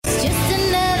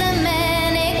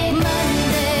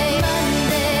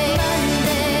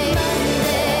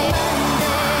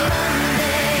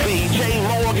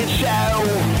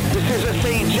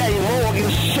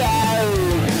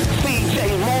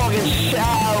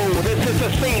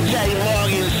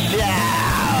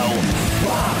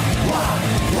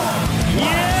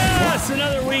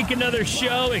another week, another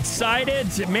show.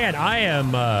 Excited? Man,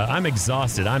 I'm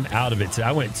exhausted. I'm out of it today.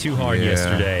 I went too hard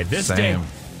yesterday. This day,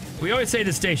 we always say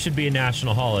this day should be a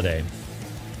national holiday.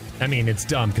 I mean, it's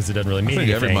dumb because it doesn't really mean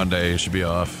anything. Every Monday should be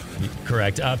off.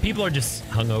 Correct. People are just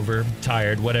hungover,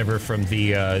 tired, whatever, from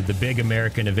the big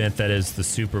American event that is the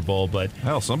Super Bowl. But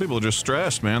hell, some people are just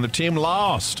stressed, man. Their team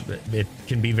lost. It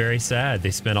can be very sad.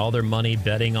 They spent all their money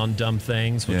betting on dumb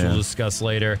things, which we'll discuss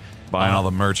later. Buying all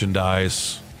the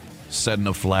merchandise, setting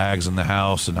up flags in the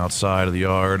house and outside of the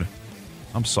yard.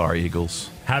 I'm sorry, Eagles.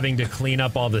 Having to clean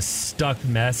up all the stuck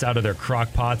mess out of their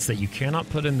crock pots that you cannot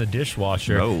put in the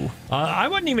dishwasher. No. I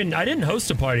didn't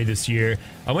host a party this year.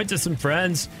 I went to some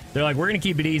friends. They're like, we're going to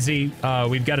keep it easy.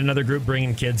 We've got another group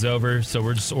bringing kids over, so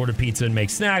we're just order pizza and make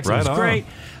snacks. It was great.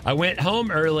 I went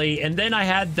home early, and then I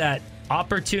had that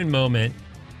opportune moment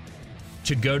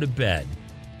to go to bed,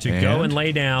 go and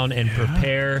lay down and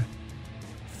prepare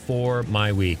for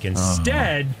my week.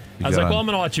 Instead, I was like, well, I'm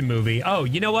going to watch a movie. Oh,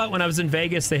 you know what? When I was in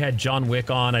Vegas, they had John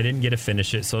Wick on. I didn't get to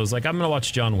finish it. So I was like, I'm going to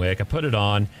watch John Wick. I put it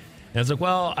on. And I was like,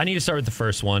 well, I need to start with the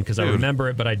first one because I remember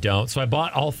it, but I don't. So I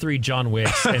bought all 3 John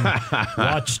Wicks and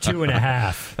watched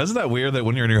 2.5. Isn't that weird that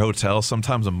when you're in your hotel,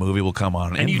 sometimes a movie will come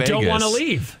on and you don't want to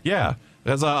leave? Yeah.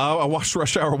 As I watched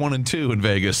Rush Hour 1 and 2 in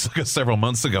Vegas several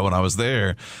months ago when I was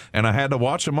there, and I had to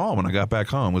watch them all when I got back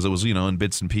home. It was in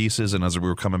bits and pieces, and as we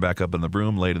were coming back up in the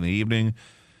room late in the evening,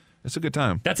 it's a good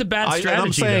time. That's a bad strategy,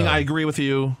 I'm saying though. I agree with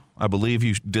you. I believe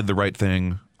you did the right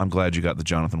thing. I'm glad you got the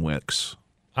Jonathan Wicks.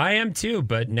 I am too,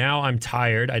 but now I'm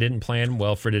tired. I didn't plan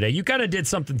well for today. You kind of did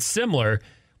something similar.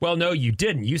 Well, no, you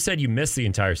didn't. You said you missed the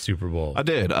entire Super Bowl. I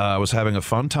did. I was having a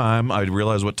fun time. I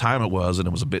realized what time it was, and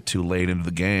it was a bit too late into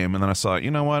the game. And then I thought,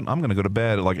 you know what? I'm going to go to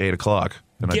bed at like 8 o'clock.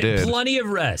 And I did. Get plenty of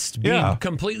rest. Be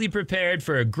completely prepared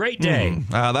for a great day.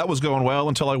 That was going well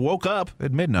until I woke up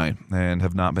at midnight and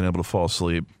have not been able to fall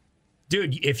asleep.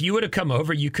 Dude, if you would have come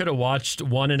over, you could have watched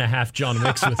 1.5 John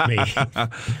Wicks with me.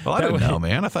 Well, I didn't know,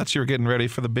 man. I thought you were getting ready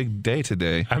for the big day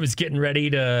today. I was getting ready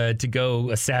to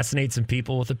go assassinate some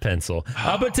people with a pencil.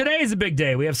 But today is a big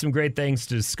day. We have some great things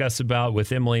to discuss about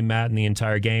with Emily, Matt, and the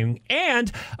entire gang. And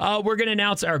we're going to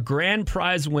announce our grand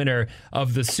prize winner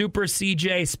of the Super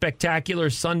CJ Spectacular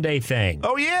Sunday thing.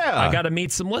 Oh, yeah. I got to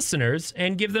meet some listeners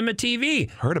and give them a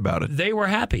TV. Heard about it. They were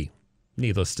happy.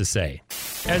 Needless to say.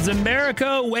 As America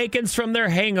awakens from their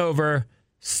hangover,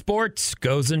 sports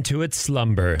goes into its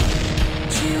slumber.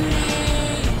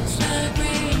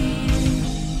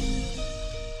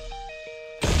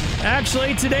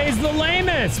 Actually, today's the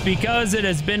lamest because it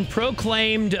has been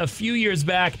proclaimed a few years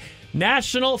back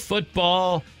National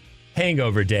Football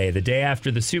Hangover Day. The day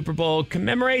after the Super Bowl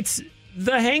commemorates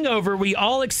the hangover we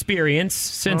all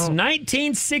experienced since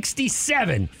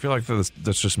 1967. I feel like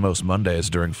that's just most Mondays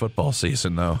during football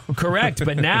season, though. Correct,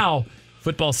 but now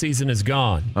football season is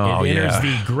gone. Oh, it enters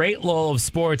the great lull of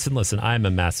sports. And listen, I'm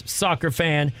a massive soccer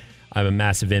fan. I'm a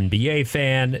massive NBA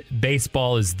fan.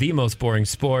 Baseball is the most boring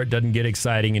sport. Doesn't get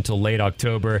exciting until late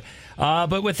October.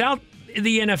 But without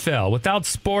the NFL, without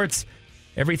sports,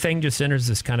 everything just enters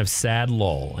this kind of sad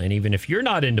lull. And even if you're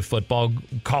not into football,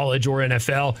 college, or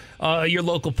NFL, your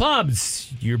local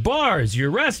pubs, your bars,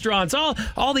 your restaurants,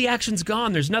 all the action's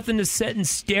gone. There's nothing to sit and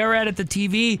stare at the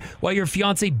TV while your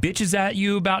fiance bitches at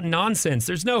you about nonsense.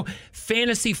 There's no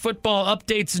fantasy football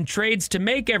updates and trades to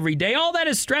make every day. All that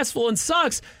is stressful and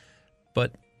sucks.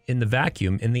 But in the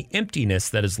vacuum, in the emptiness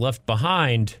that is left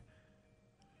behind,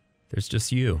 there's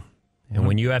just you. And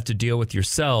when you have to deal with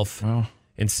yourself...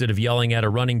 instead of yelling at a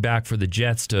running back for the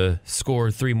Jets to score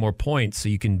 3 more points so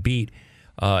you can beat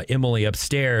Emily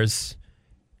upstairs,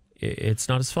 it's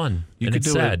not as fun. You could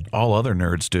do what all other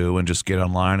nerds do and just get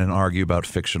online and argue about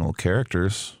fictional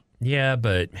characters. Yeah,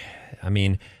 but, I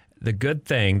mean, the good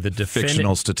thing,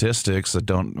 fictional statistics that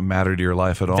don't matter to your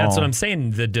life at all. That's what I'm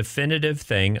saying. The definitive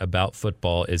thing about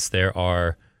football is there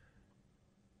are,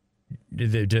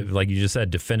 like you just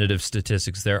said, definitive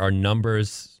statistics. There are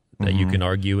numbers that you can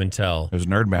argue and tell. There's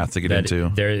nerd math to get into.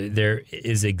 There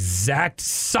is exact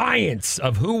science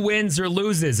of who wins or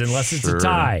loses unless it's a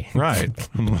tie. Right.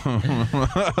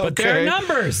 But there are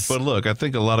numbers. But look, I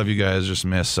think a lot of you guys just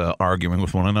miss arguing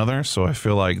with one another, so I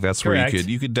feel like that's Correct. where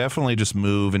you could definitely just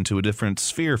move into a different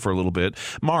sphere for a little bit.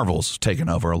 Marvel's taken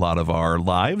over a lot of our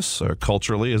lives,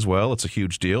 culturally as well. It's a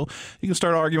huge deal. You can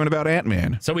start arguing about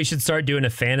Ant-Man. So we should start doing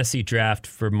a fantasy draft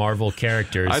for Marvel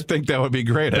characters. I think that would be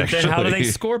great, but actually. Then how do they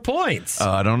score points?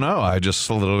 I don't know. I just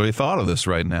literally thought of this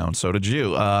right now, and so did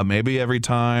you. Maybe every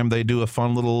time they do a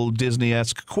fun little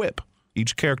Disney-esque quip,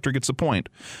 each character gets a point.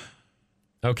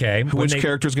 Okay. Which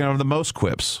character's going to have the most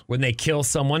quips? When they kill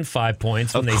someone, 5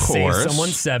 points. When Of they save course. someone,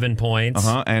 7 points.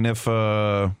 And if,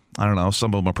 I don't know,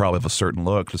 some of them will probably have a certain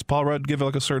look. Does Paul Rudd give it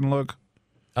like a certain look?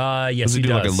 Yes, Does he do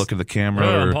does. like a look at the camera?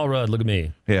 Oh, or- Paul Rudd, look at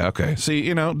me. Yeah, okay.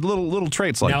 See, little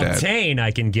traits like now, that. Tane, I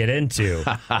can get into.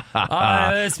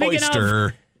 Speaking Oyster.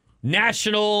 of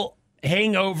National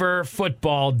Hangover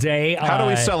Football Day. How do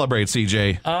we celebrate,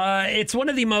 CJ? It's one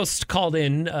of the most called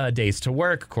in days to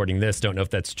work, according to this. Don't know if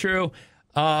that's true.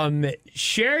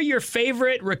 Share your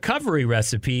favorite recovery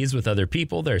recipes with other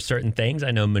people. There are certain things.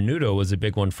 I know Menudo was a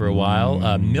big one for a while.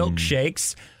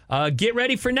 Milkshakes. Get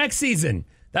ready for next season.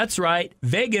 That's right.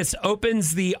 Vegas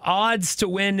opens the odds to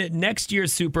win next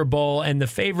year's Super Bowl and the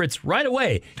favorites right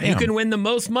away. Damn. You can win the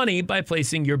most money by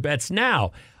placing your bets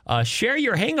now. Share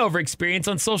your hangover experience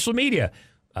on social media.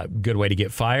 A good way to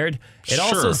get fired. It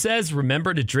also Sure. says,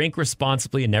 remember to drink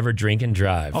responsibly and never drink and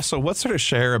drive. Also, what's there to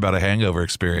share about a hangover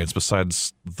experience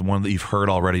besides the one that you've heard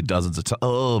already dozens of times?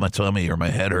 Oh, my tummy or my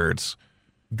head hurts.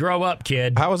 Grow up,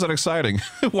 kid. How is that exciting?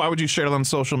 Why would you share it on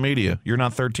social media? You're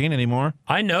not 13 anymore.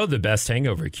 I know the best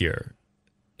hangover cure.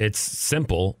 It's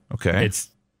simple. Okay. It's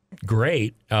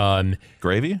great.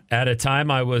 Gravy? At a time,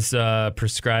 I was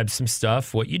prescribed some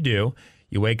stuff. What you do,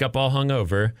 you wake up all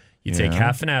hungover. You take Yeah.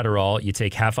 half an Adderall, you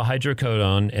take half a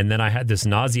hydrocodone, and then I had this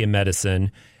nausea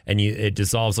medicine, and it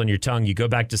dissolves on your tongue. You go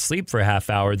back to sleep for a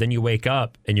half hour, then you wake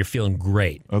up, and you're feeling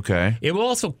great. Okay. It will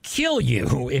also kill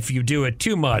you if you do it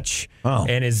too much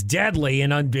and is deadly,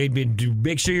 and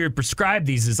make sure you're prescribed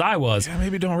these as I was. Yeah,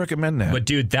 maybe don't recommend that. But,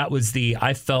 dude,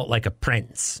 I felt like a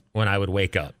prince when I would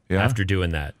wake up Yeah? after doing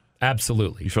that.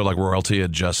 Absolutely. You feel like royalty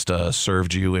had just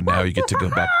served you, and now you get to go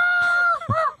back.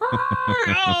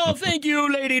 Oh, thank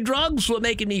you, Lady Drugs, for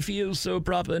making me feel so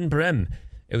proper and prim.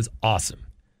 It was awesome.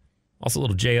 Also, a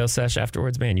little J.O. sesh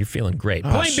afterwards. Man, you're feeling great.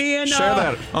 Point being, share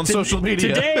that on social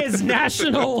media. Today is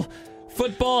National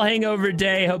Football Hangover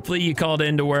Day. Hopefully you called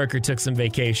into work or took some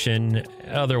vacation.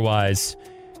 Otherwise,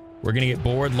 we're going to get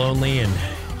bored, lonely, and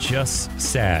just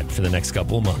sad for the next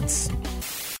couple of months.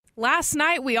 Last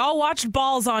night, we all watched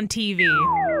balls on TV.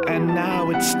 And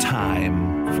now it's time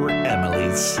for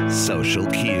Emily's social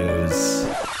cues.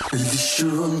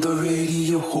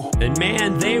 And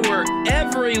man, they were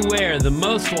everywhere. The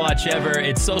most watch ever.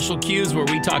 It's Social Cues, where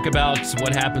we talk about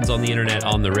what happens on the internet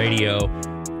on the radio.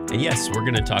 And yes, we're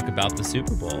going to talk about the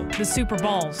Super Bowl. The Super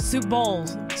Bowl.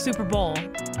 Super Bowl.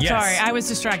 Yes. Sorry, I was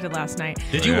distracted last night.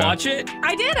 Did you Yeah. watch it?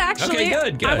 I did, actually.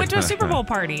 Okay, good. I went to a Super Bowl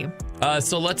party.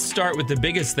 So let's start with the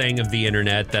biggest thing of the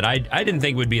internet that I didn't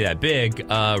think would be that big.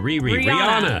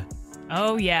 Rihanna.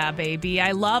 Oh, yeah, baby.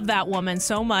 I love that woman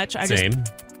so much. Same.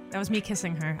 That was me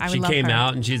kissing her. I would She love came her.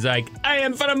 out and she's like, I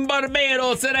am from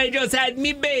Barbados and I just had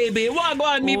me baby.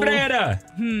 Wagwan me Oh. brother.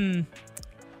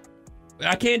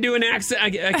 I can't do an accent. I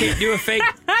can't do a fake.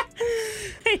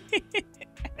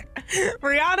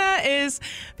 Rihanna is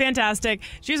fantastic.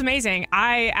 She was amazing.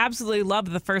 I absolutely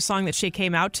loved the first song that she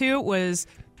came out to was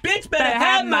Bitch better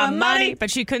have my money. but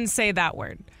she couldn't say that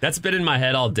word. That's been in my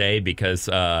head all day because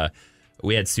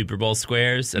we had Super Bowl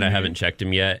squares and I haven't checked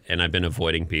them yet. And I've been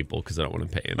avoiding people because I don't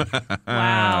want to pay them.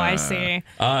 Wow, I see.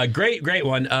 Great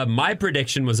one. My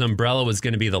prediction was Umbrella was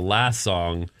going to be the last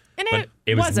song. And But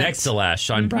it was wasn't. next to last.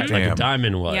 Shine Bright Like a Damn.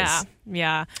 Diamond was.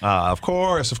 Yeah. Of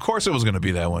course it was going to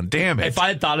be that one. Damn it. If I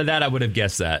had thought of that, I would have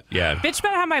guessed that. Yeah. Bitch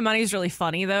Better Have My Money is really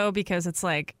funny, though, because it's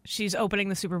like she's opening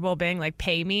the Super Bowl being like,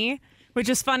 pay me, which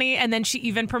is funny. And then she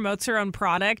even promotes her own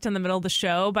product in the middle of the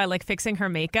show by like fixing her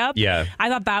makeup. Yeah. I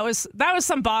thought that was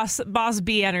some boss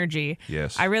B energy.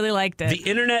 Yes. I really liked it. The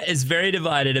internet is very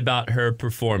divided about her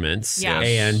performance.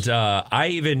 Yes. And I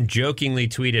even jokingly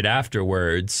tweeted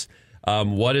afterwards,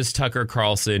 what is Tucker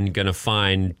Carlson going to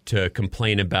find to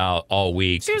complain about all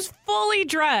week? She was fully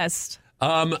dressed.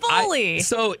 Fully.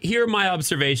 So here are my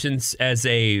observations as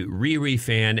a Riri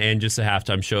fan and just a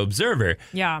halftime show observer.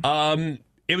 Yeah.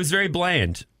 It was very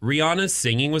bland. Rihanna's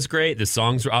singing was great. The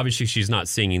songs were obviously she's not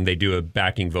singing. They do a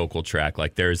backing vocal track.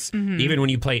 Like there's even when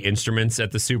you play instruments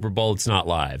at the Super Bowl, it's not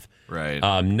live. Right.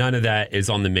 None of that is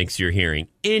on the mix you're hearing.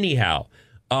 Anyhow,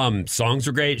 songs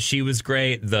were great. She was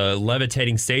great. The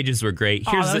levitating stages were great.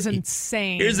 That was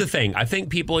insane. Here's the thing. I think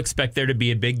people expect there to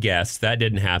be a big guest. That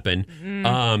didn't happen.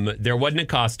 There wasn't a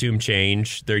costume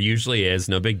change. There usually is.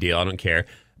 No big deal. I don't care.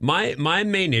 My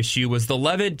main issue was the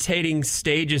levitating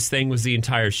stages thing was the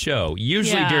entire show.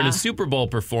 Usually during a Super Bowl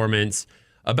performance,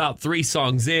 about 3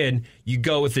 songs in, you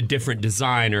go with a different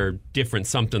design or different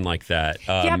something like that.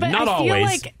 Yeah, but not I feel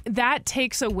always. like that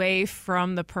takes away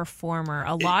from the performer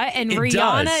a lot, and it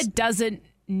Rihanna does. doesn't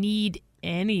need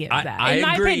any of that. I in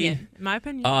my agree. opinion. In my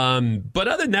opinion. But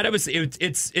other than that,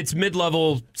 it's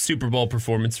mid-level Super Bowl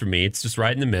performance for me. It's just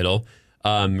right in the middle.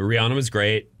 Rihanna was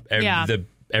great. Yeah.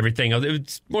 Everything else,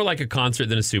 it's more like a concert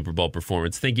than a Super Bowl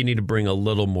performance. I think you need to bring a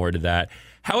little more to that.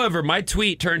 However, my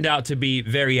tweet turned out to be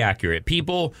very accurate.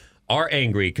 People are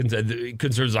angry.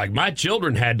 Concerns like, my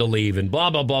children had to leave and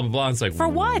blah, blah, blah, blah, blah. It's like, for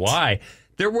what? Why?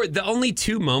 There were the only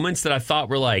two moments that I thought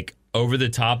were like over the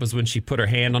top was when she put her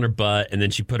hand on her butt and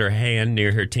then she put her hand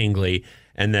near her tingly.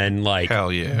 And then, like, hell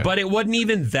yeah. But it wasn't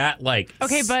even that, like,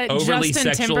 okay, but overly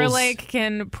Justin sexual. Timberlake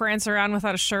can prance around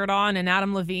without a shirt on, and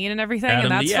Adam Levine and everything,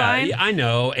 and that's fine. Yeah, I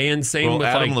know. And same with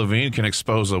Adam like, Levine can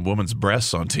expose a woman's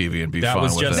breasts on TV and be that fine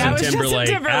was with Justin it. was Justin Timberlake.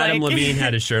 Timberlake. Adam Levine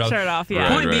had his shirt off. Shirt off, yeah.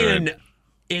 Point Right.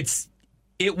 being,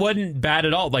 it wasn't bad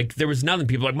at all. Like, there was nothing.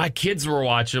 People were like, my kids were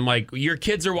watching. I'm like, your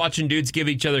kids are watching dudes give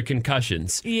each other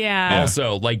concussions. Yeah.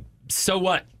 Also, like, so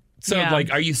what? So, Yeah.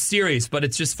 like, are you serious? But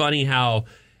it's just funny how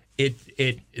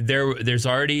there's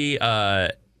already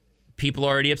people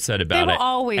already upset about will it.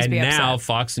 always and be now upset.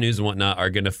 Fox News and whatnot are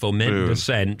going to foment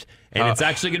dissent, and it's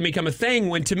actually going to become a thing.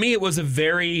 When to me it was a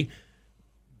very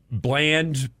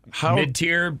bland,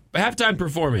 mid-tier halftime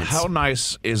performance. How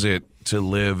nice is it to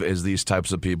live as these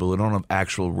types of people who don't have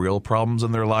actual real problems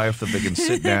in their life that they can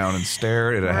sit down and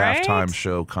stare at a Right? halftime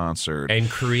show concert and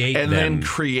create and them. then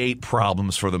create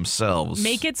problems for themselves.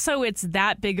 Make it so it's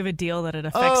that big of a deal that it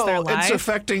affects their life. It's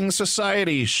affecting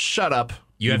society. Shut up.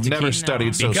 You have You've to never keep-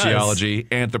 studied No. Because- sociology,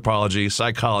 anthropology,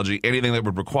 psychology, anything that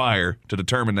would require to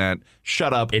determine that.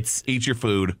 Shut up. Eat your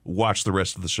food. Watch the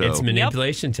rest of the show. It's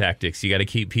manipulation tactics. You got to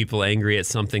keep people angry at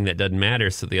something that doesn't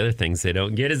matter, so the other things they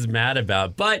don't get as mad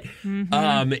about. But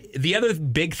the other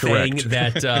big thing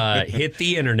Correct. that hit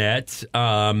the internet,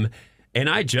 and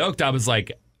I joked, I was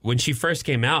like, when she first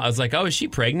came out, I was like, oh, is she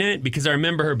pregnant? Because I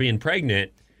remember her being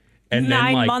pregnant. And then,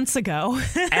 9 like, months ago.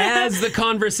 as the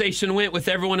conversation went with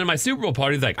everyone in my Super Bowl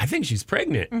party, like, I think she's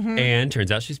pregnant. And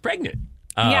turns out she's pregnant.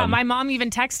 Yeah, my mom even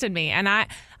texted me, and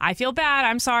I feel bad.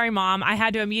 I'm sorry, Mom. I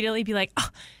had to immediately be like, oh,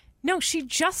 no, she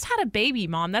just had a baby,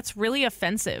 Mom. That's really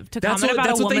offensive to comment about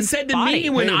that's a what they woman's said to body. me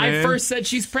when Hey, I man. first said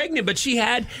she's pregnant, but she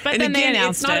had. But and then they again, it's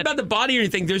announced not it. about the body or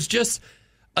anything. There's just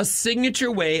a signature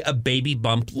way a baby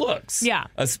bump looks. Yeah.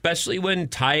 Especially when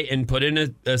tight and put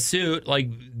in a suit. Like,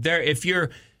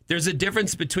 there's a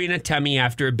difference between a tummy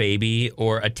after a baby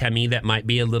or a tummy that might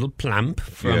be a little plump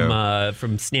from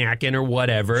snacking or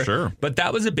whatever. Sure. But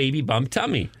that was a baby bump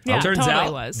tummy. Yeah, Turns totally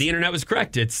out was. the internet was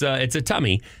correct. It's a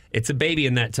tummy. It's a baby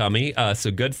in that tummy.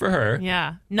 So good for her.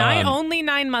 Yeah. Only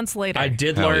 9 months later. I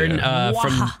did Hell learn yeah.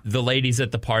 from the ladies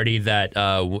at the party that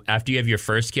after you have your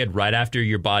first kid, right after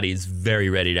your body is very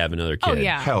ready to have another kid. Oh,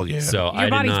 yeah. Hell yeah. So Your I did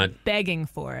body's not begging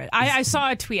for it. I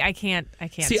saw a tweet. I can't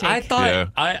see. take. I thought Yeah.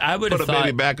 I would Put have a thought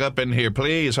baby back up in here,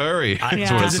 please. Hurry. That's what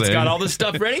because it's saying. got all the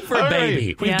stuff ready for a Hurry.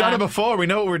 baby. We've Yeah. done it before. We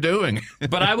know what we're doing.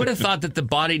 But I would have thought that the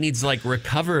body needs to like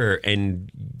recover and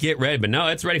get ready. But no,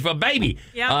 it's ready for a baby.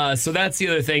 Yeah. So that's the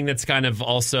other thing that's kind of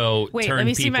also Wait, turned let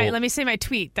me people. see my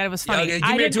tweet. That was funny. Okay,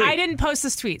 give me a tweet. I didn't post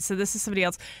this tweet, so this is somebody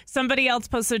else. Somebody else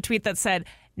posted a tweet that said,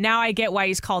 "Now I get why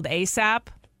he's called ASAP."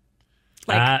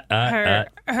 Like A$AP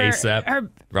the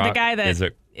Rock guy that is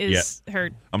is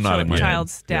her I'm nodding my head.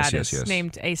 child's dad Yes, is yes.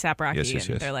 named ASAP Rocky, Yes, yes,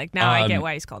 and yes. they're like, "Now I get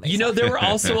why he's called ASAP." You know, there were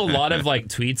also a lot of like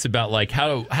tweets about like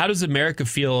how does America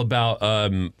feel about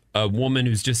a woman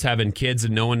who's just having kids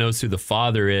and no one knows who the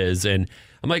father is, and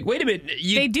I'm like, wait a minute,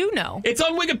 they do know. It's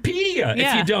on Wikipedia. If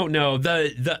Yeah. you don't know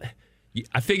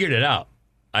I figured it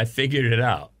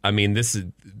out. I mean, this is.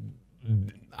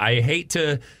 I hate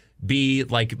to be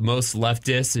like most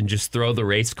leftists and just throw the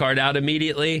race card out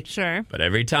immediately. Sure. But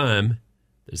every time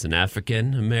there's an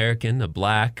African American, a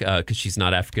black, because she's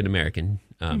not African American,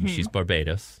 she's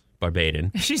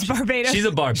Barbadian. She's Barbados. She's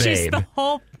a Barbabe. She's the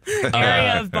whole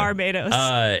area of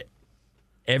Barbados.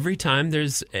 Every time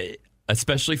there's,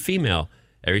 especially female,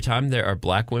 every time there are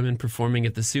black women performing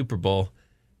at the Super Bowl,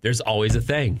 there's always a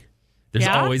thing. There's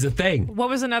Yeah? always a thing. What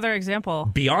was another example?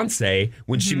 Beyonce,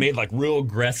 when she made like real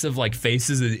aggressive like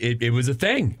faces, it was a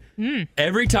thing.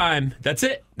 Every time. That's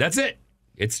it.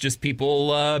 It's just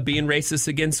people being racist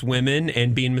against women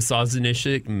and being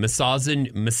misogynistic against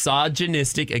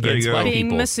go. black Being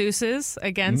people. masseuses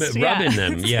against Rubbing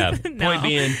them, yeah. No. Point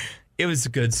being, it was a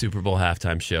good Super Bowl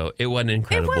halftime show. It wasn't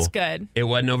incredible. It was good. It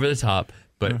wasn't over the top,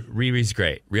 but Riri's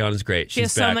great. Rihanna's great. She She's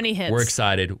has so back. many hits. We're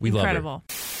excited. We love her. Incredible.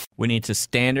 We need to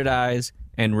standardize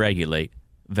and regulate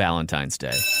Valentine's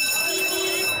Day.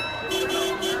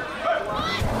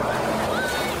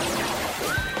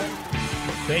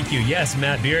 Thank you. Yes,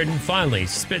 Matt Bearden, finally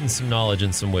spitting some knowledge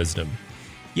and some wisdom.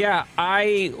 Yeah,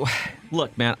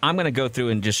 look, man, I'm going to go through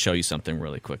and just show you something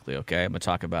really quickly, okay? I'm going to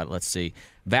talk about it. Let's see.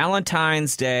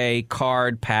 Valentine's Day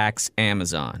card packs,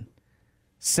 Amazon.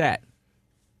 Set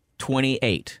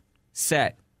 28.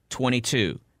 Set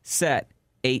 22. Set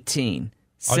 18.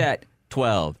 Set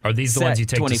 12. Are these the ones you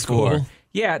take 24. to school?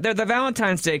 Yeah, they're the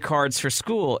Valentine's Day cards for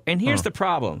school. And here's the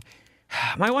problem.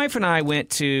 My wife and I went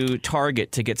to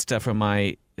Target to get stuff for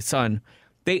my son.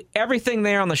 Everything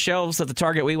there on the shelves at the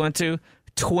Target we went to,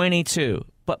 22.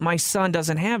 But my son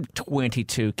doesn't have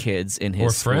 22 kids in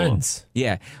his school. Or friends.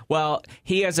 Yeah. Well,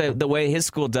 he has the way his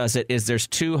school does it is there's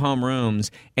 2 homerooms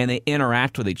and they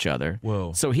interact with each other.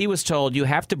 Whoa. So he was told you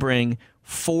have to bring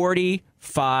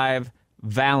 45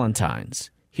 Valentines.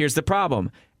 Here's the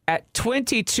problem. At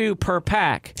 22 per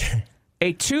pack,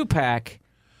 a 2-pack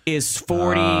is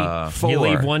 44. You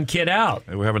leave one kid out.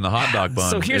 We're having the hot dog bun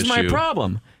So here's my issue.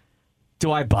 problem.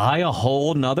 Do I buy a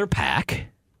whole nother pack?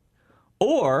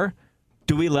 Or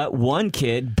do we let one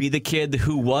kid be the kid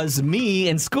who was me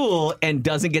in school and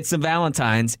doesn't get some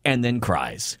Valentines and then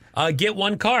cries? Get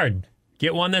one card.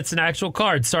 Get one that's an actual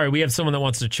card. Sorry, we have someone that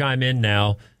wants to chime in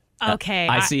now. Okay.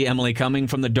 I see Emily coming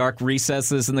from the dark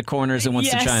recesses in the corners and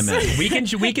wants Yes. to chime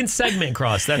in. We can segment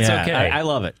cross. That's Yeah, okay. I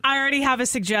love it. I already have a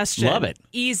suggestion. Love it.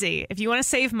 Easy. If you want to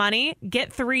save money,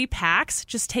 get 3 packs.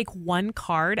 Just take 1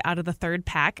 card out of the 3rd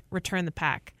pack, return the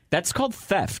pack. That's called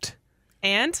theft.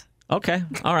 And Okay.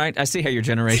 All right. I see how your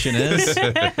generation is.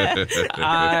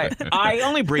 I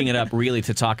only bring it up really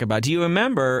to talk about. Do you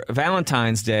remember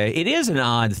Valentine's Day? It is an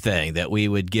odd thing that we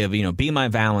would give, Be My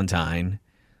Valentine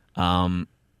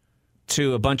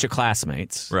to a bunch of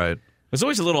classmates. Right. It's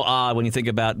always a little odd when you think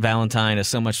about Valentine as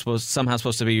somehow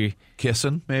supposed to be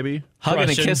Kissing, maybe. hugging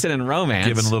Crushing. and kissing and romance.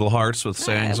 Giving little hearts with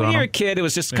sayings when on you're a them. kid, it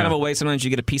was just kind of a way. Sometimes you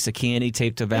get a piece of candy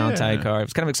taped to a Valentine card.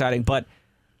 It's kind of exciting, but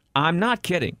I'm not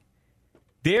kidding.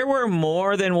 There were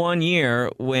more than one year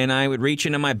when I would reach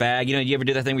into my bag. You ever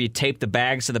do that thing where you tape the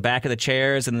bags to the back of the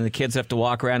chairs and then the kids have to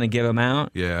walk around and give them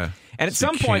out? Yeah. And at So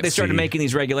some you point, can't they started see. making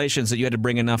these regulations that you had to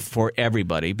bring enough for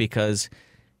everybody because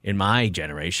in my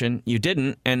generation, you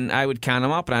didn't. And I would count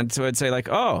them up and I'd say like,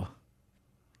 oh,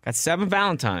 got 7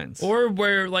 Valentines. Or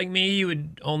where, like me, you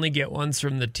would only get ones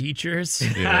from the teachers.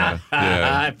 Yeah.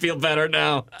 I feel better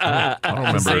now. I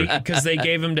don't remember. Because they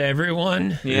gave them to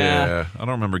everyone. Yeah. I don't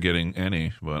remember getting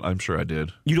any, but I'm sure I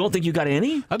did. You don't think you got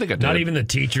any? I think I did. Not even the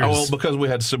teachers. Oh, well, because we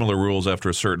had similar rules after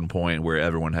a certain point where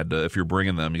everyone had to, if you're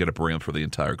bringing them, you got to bring them for the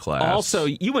entire class. Also,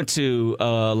 you went to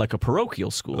like a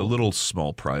parochial school. a little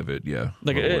small private, yeah.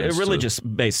 Like a Little ways to-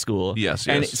 religious-based school. Yes,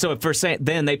 And yes. so for Saint,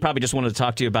 then they probably just wanted to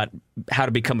talk to you about how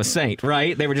to become a saint,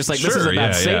 right? They were just like, this is Sure, about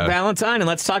yeah, Saint yeah. Valentine, and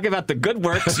let's talk about the good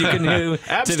works you can do.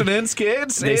 Abstinence,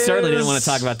 kids. They certainly didn't is- want to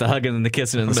talk about the hugging and the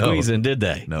kissing and the No. squeezing, did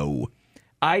they? No.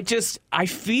 I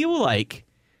feel like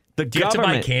the Do you have to buy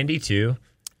government... candy too?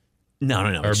 No.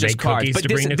 Or It's just bake cards. cookies But to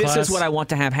bring to this class? is what I want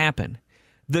to have happen.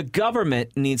 The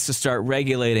government needs to start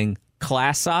regulating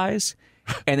class size,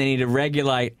 and they need to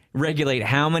regulate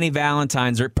how many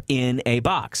Valentines are in a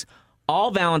box.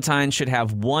 All Valentines should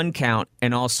have 1 count,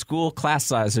 and all school class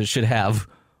sizes should have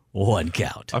 1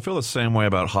 count. I feel the same way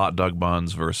about hot dog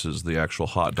buns versus the actual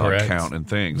hot dog Correct. count and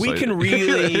things. We can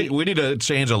really- we need to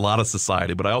change a lot of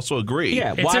society, but I also agree.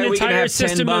 Yeah, It's why an are we going to entire have 10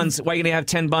 system of- buns? Why are you going to have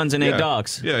 10 buns and 8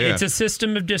 dogs? Yeah. It's a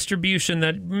system of distribution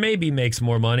that maybe makes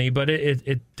more money, but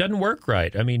it doesn't work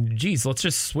right. I mean, geez, let's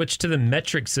just switch to the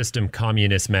metric system,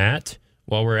 communist Matt,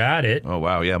 while we're at it. Oh,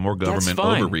 wow. Yeah, more That's government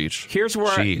fine. overreach. Here's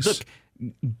where Jeez. look,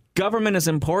 government is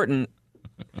important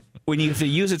when you have to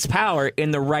use its power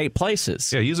in the right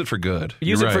places. Yeah, use it for good.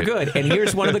 Use You're it for right. good. And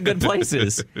here's one of the good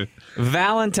places.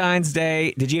 Valentine's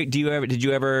Day. Did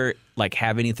you ever like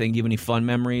have anything? Do you have any fun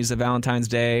memories of Valentine's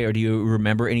Day, or do you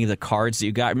remember any of the cards that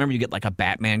you got? Remember you get like a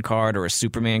Batman card or a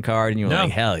Superman card, and you're No.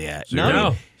 like, hell yeah.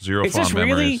 No. Zero Is fond this really?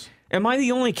 memories. Am I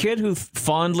the only kid who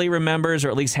fondly remembers, or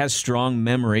at least has strong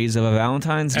memories of a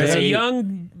Valentine's Day? As a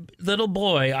young little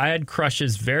boy, I had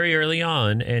crushes very early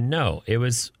on, and no, it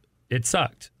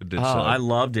sucked. It did Oh, suck. I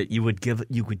loved it. You would give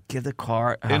the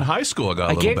card. In high school, I got a I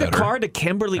little gave better. the card to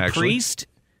Kimberly actually. Priest,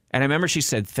 and I remember she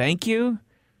said thank you.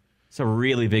 It's a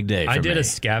really big day for I did me. a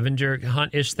scavenger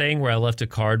hunt-ish thing where I left a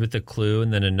card with a clue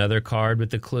and then another card with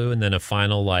the clue and then a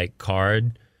final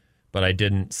card, but I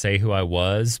didn't say who I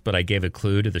was, but I gave a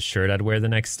clue to the shirt I'd wear the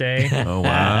next day. Oh,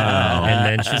 wow. And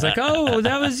then she's like, "Oh,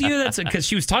 that was you." That's because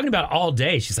she was talking about it all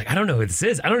day. She's like, "I don't know who this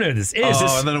is. I don't know who this is."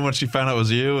 Oh, and then when she found out it was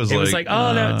you, it was like,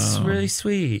 "Oh, that's really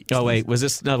sweet." Oh wait,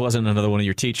 that wasn't another one of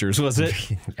your teachers, was it?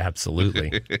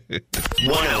 Absolutely.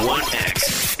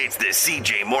 101X. It's the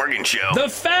CJ Morgan Show. The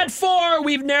Fat Four,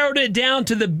 we've narrowed it down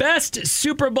to the best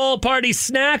Super Bowl party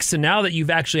snacks. And now that you've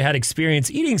actually had experience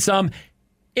eating some,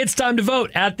 It's time to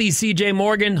vote at the CJ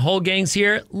Morgan. Whole gang's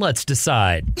here. Let's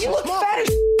decide. You look fat as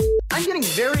I'm getting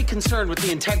very concerned with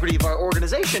the integrity of our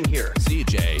organization here.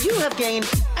 CJ. You have gained,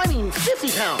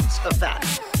 50 pounds of fat.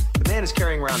 The man is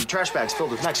carrying around trash bags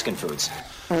filled with Mexican foods.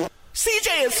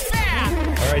 CJ is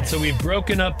fat. All right, so we've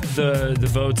broken up the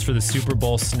votes for the Super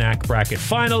Bowl snack bracket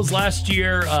finals. Last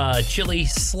year, chili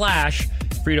 /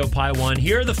 Frito Pie won.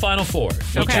 Here are the final four.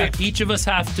 Okay. Each of us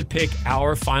have to pick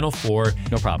our final four.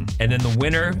 No problem. And then the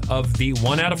winner of the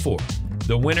 1 out of 4.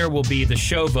 The winner will be the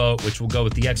show vote, which will go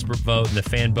with the expert vote and the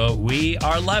fan vote. We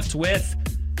are left with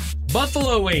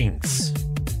buffalo wings,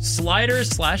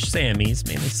 sliders / Sammy's,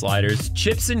 mainly sliders,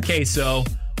 chips and queso,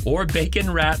 or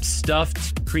bacon wrapped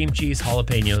stuffed cream cheese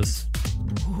jalapenos.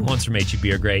 Ones from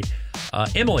H-E-B are great.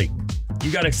 Emily,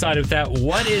 you got excited with that.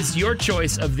 What is your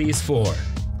choice of these 4?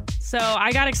 So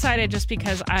I got excited just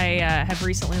because I have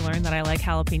recently learned that I like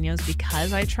jalapenos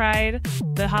because I tried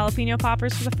the jalapeno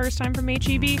poppers for the first time from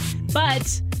H-E-B.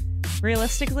 But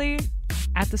realistically,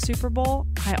 at the Super Bowl,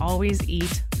 I always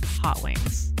eat hot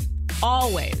wings.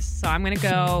 Always. So I'm going to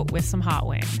go with some hot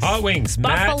wings. Hot wings,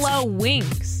 Buffalo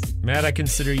wings. Matt, I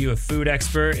consider you a food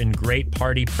expert and great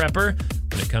party prepper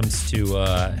when it comes to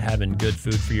having good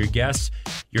food for your guests.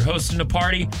 You're hosting a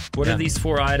party. What are these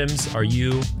 4 items are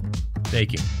you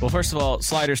baking? Well, first of all,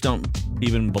 sliders don't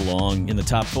even belong in the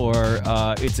top 4.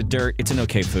 It's an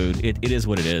okay food. It is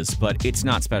what it is, but it's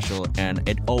not special, and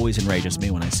it always enrages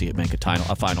me when I see it make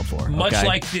a Final Four. Much okay?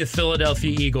 like the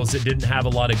Philadelphia Eagles, it didn't have a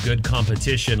lot of good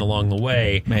competition along the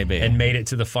way. Maybe. And made it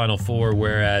to the Final Four,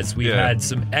 whereas we've had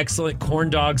some excellent corn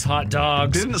dogs, hot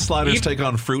dogs. Didn't the Sliders take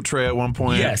on Fruit Tray at one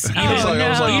point? Yes. I was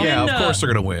like, yeah, of course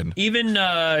they're going to win. Even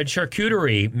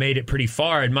charcuterie made it pretty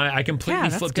far, and I completely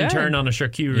flipped and turned on a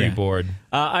charcuterie board.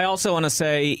 I also want to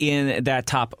say in that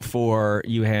top 4,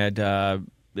 you had the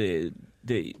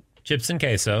chips and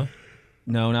queso.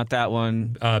 No, not that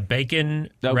one. Bacon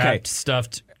wrapped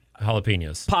stuffed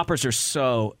jalapenos. Poppers are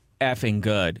so effing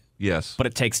good. Yes. But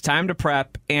it takes time to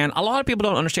prep, and a lot of people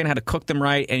don't understand how to cook them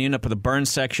right, and you end up with a burn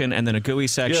section and then a gooey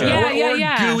section. Or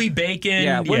gooey bacon.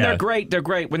 Yeah, when they're great, they're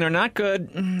great. When they're not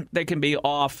good, they can be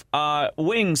off.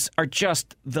 Wings are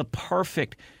just the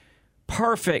perfect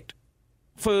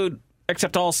food,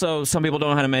 except also some people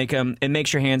don't know how to make them. It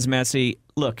makes your hands messy.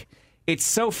 Look, it's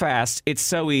so fast. It's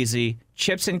so easy.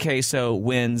 Chips and queso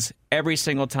wins every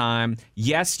single time.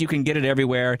 Yes, you can get it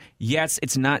everywhere. Yes,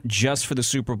 it's not just for the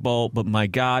Super Bowl, but my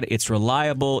God, it's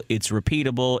reliable. It's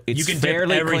repeatable. It's you can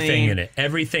fairly dip everything clean. in it.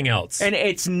 Everything else. And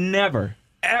it's never,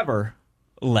 ever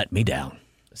let me down.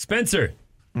 Spencer.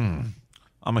 I'm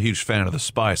a huge fan of the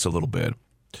spice a little bit.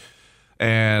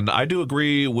 And I do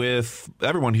agree with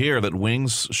everyone here that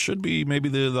wings should be maybe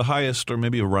the highest or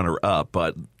maybe a runner-up.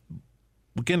 But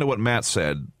again to what Matt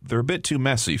said, they're a bit too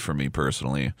messy for me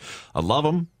personally. I love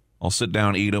them. I'll sit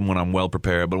down and eat them when I'm well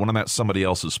prepared. But when I'm at somebody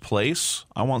else's place,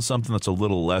 I want something that's a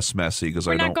little less messy because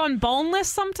I don't. We're not going boneless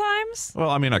sometimes?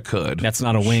 Well, I mean, I could. That's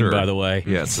not a wing, by the way.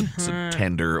 Yeah, it's a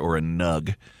tender or a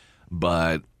nug.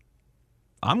 But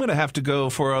I'm going to have to go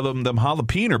for them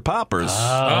jalapeno poppers.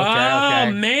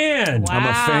 Oh, man. I'm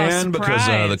a fan surprise.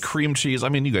 because the cream cheese, I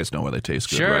mean, you guys know where they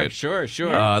taste good, right? Sure.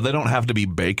 They don't have to be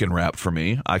bacon wrapped for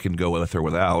me. I can go with or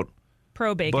without.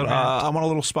 Pro bacon But wrapped. I want a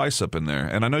little spice up in there.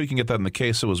 And I know you can get that in the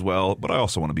queso as well, but I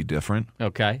also want to be different.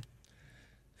 Okay.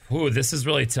 Ooh, this is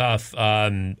really tough.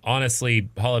 Honestly,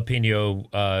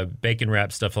 jalapeno, bacon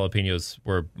wrapped stuffed jalapenos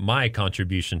were my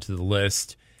contribution to the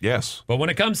list. Yes. But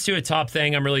when it comes to a top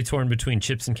thing, I'm really torn between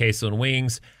chips and queso and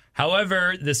wings.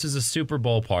 However, this is a Super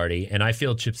Bowl party, and I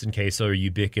feel chips and queso are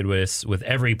ubiquitous with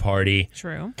every party.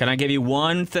 True. Can I give you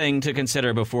one thing to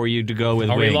consider before you to go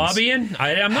with Are wings? we lobbying?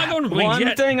 I'm not going with wings One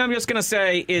yet. thing I'm just going to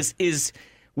say is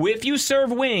if you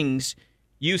serve wings,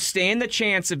 you stand the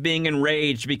chance of being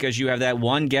enraged because you have that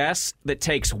one guest that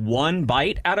takes one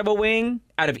bite out of a wing,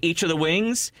 out of each of the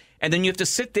wings, and then you have to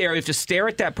sit there, you have to stare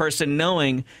at that person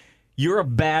knowing you're a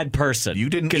bad person. You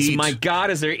didn't Because eat. my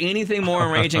God, is there anything more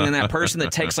enraging than that person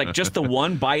that takes like just the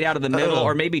one bite out of the middle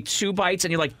or maybe 2 bites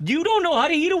and you're like, you don't know how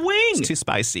to eat a wing. Too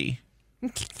spicy.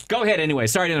 Go ahead anyway.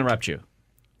 Sorry to interrupt you.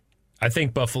 I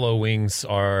think buffalo wings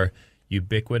are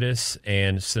ubiquitous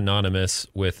and synonymous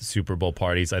with Super Bowl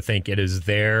parties. I think it is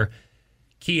their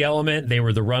key element. They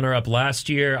were the runner-up last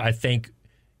year. I think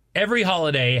every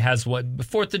holiday has what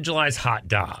 4th of July's hot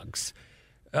dogs.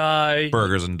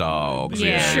 Burgers and dogs.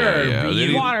 Yeah. Sure.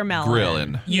 They Watermelon.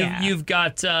 Grilling. You've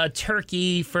got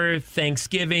turkey for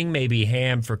Thanksgiving, maybe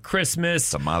ham for Christmas.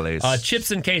 Tamales. Chips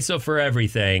and queso for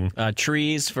everything.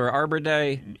 Trees for Arbor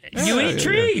Day. You eat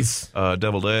trees.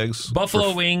 Deviled eggs.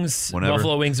 Buffalo wings. whenever.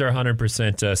 Buffalo wings are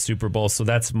 100% Super Bowl, so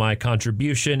that's my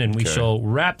contribution, and we shall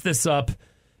wrap this up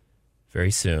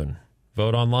very soon.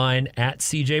 Vote online at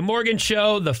CJ Morgan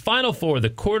Show. The Final Four, the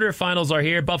quarterfinals are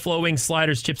here. Buffalo wings,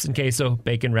 sliders, chips and queso,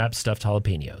 bacon wrapped stuffed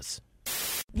jalapenos.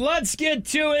 Let's get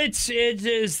to it. It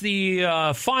is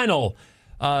the final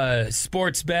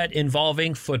sports bet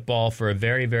involving football for a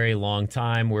very, very long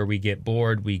time where we get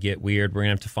bored, we get weird. We're going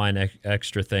to have to find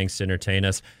extra things to entertain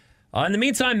us. In the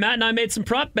meantime, Matt and I made some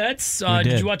prop bets.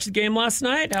 Did you watch the game last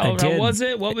night? How was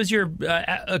it? What was your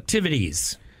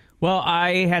activities? Well,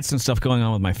 I had some stuff going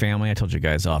on with my family. I told you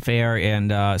guys off air.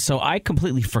 And so I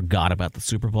completely forgot about the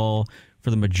Super Bowl for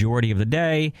the majority of the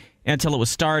day until it was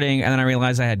starting. And then I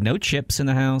realized I had no chips in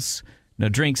the house, no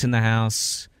drinks in the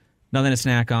house, nothing to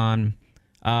snack on.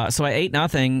 So I ate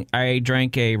nothing. I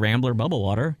drank a Rambler bubble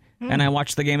water, and I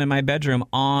watched the game in my bedroom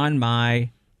on my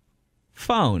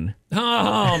phone.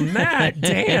 Oh, Matt,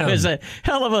 damn. It was a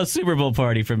hell of a Super Bowl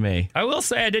party for me. I will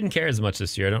say I didn't care as much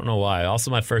this year. I don't know why.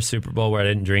 Also, my first Super Bowl where I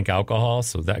didn't drink alcohol,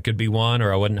 so that could be one,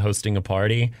 or I wasn't hosting a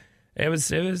party. It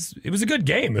was a good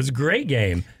game. It was a great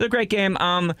game. It was a great game.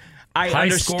 I High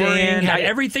understand. Scoring, had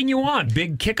everything you want.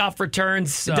 Big kickoff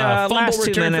returns. The fumble last 2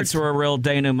 return minutes were a real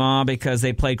denouement because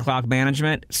they played clock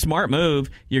management. Smart move.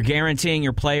 You're guaranteeing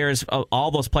your players,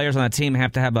 all those players on the team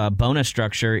have to have a bonus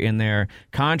structure in their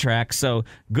contract. So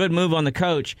good move on the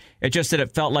coach. It just that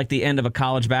it felt like the end of a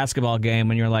college basketball game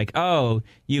when you're like, oh,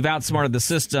 you've outsmarted the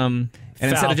system.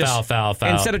 And foul.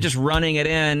 Instead of just running it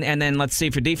in and then let's see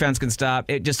if your defense can stop,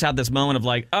 it just had this moment of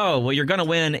like, oh, well, you're going to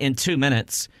win in 2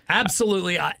 minutes.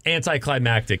 Absolutely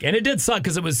anticlimactic. And it did suck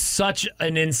because it was such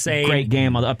an insane great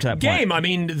game up to that game. point. I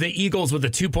mean, the Eagles with a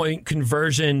 2-point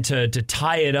conversion to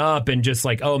tie it up and just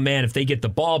like, oh, man, if they get the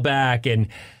ball back. And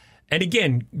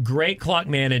again, great clock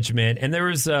management. And there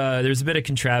was a bit of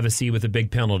controversy with a big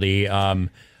penalty, a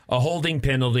holding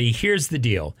penalty. Here's the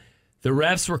deal. The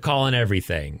refs were calling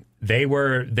everything. They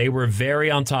were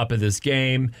very on top of this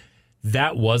game.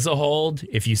 That was a hold.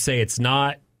 If you say it's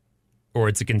not or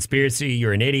it's a conspiracy,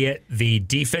 you're an idiot. The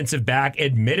defensive back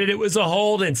admitted it was a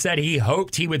hold and said he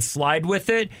hoped he would slide with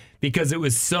it because it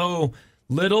was so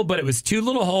little, but it was 2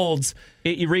 little holds.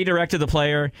 You redirected the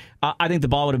player. I think the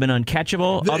ball would have been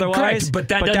uncatchable otherwise. Correct, but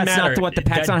that doesn't matter.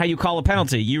 That's not how you call a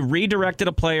penalty. You redirected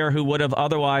a player who would have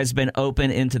otherwise been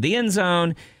open into the end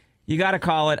zone. You got to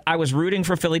call it. I was rooting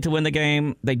for Philly to win the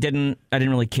game. They didn't. I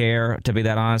didn't really care, to be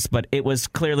that honest, but it was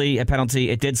clearly a penalty.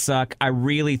 It did suck. I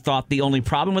really thought the only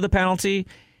problem with the penalty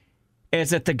is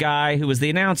that the guy who was the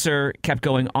announcer kept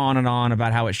going on and on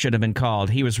about how it should have been called.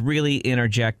 He was really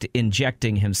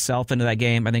injecting himself into that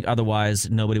game. I think otherwise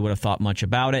nobody would have thought much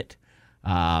about it.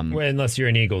 Well, unless you're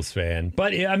an Eagles fan.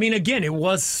 But, I mean, again, it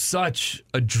was such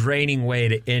a draining way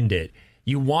to end it.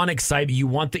 You want excitement. You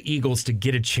want the Eagles to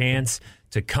get a chance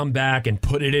to come back and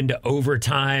put it into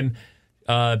overtime.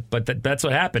 But that's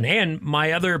what happened. And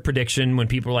my other prediction when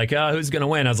people were like, oh, who's going to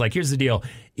win? I was like, here's the deal.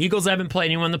 Eagles haven't played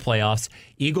anyone in the playoffs.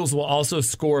 Eagles will also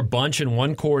score a bunch in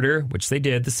one quarter, which they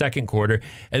did the second quarter.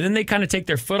 And then they kind of take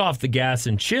their foot off the gas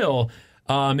and chill.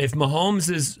 If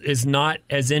Mahomes is not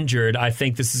as injured, I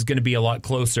think this is going to be a lot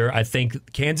closer. I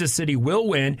think Kansas City will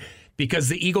win because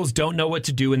the Eagles don't know what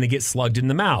to do when they get slugged in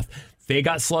the mouth. They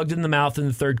got slugged in the mouth in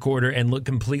the third quarter and looked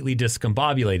completely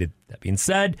discombobulated. That being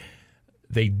said,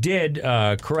 they did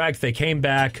correct. They came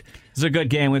back. It was a good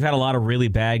game. We've had a lot of really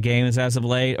bad games as of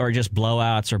late, or just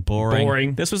blowouts or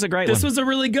boring. This was a great one. This was a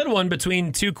really good one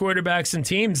between 2 quarterbacks and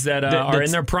teams that are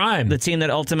in their prime. The team that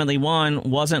ultimately won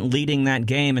wasn't leading that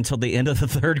game until the end of the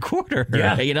third quarter.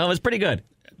 Yeah. It was pretty good.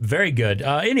 Very good.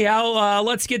 Anyhow,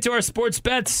 let's get to our sports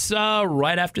bets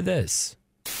right after this.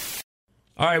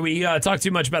 All right, we talked too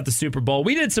much about the Super Bowl.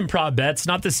 We did some prop bets,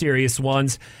 not the serious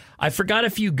ones. I forgot a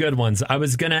few good ones. I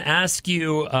was going to ask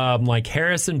you like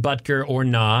Harrison Butker or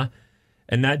nah,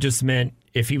 and that just meant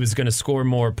if he was going to score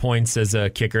more points as a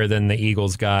kicker than the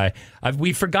Eagles guy.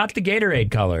 We forgot the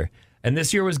Gatorade color, and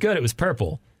this year was good. It was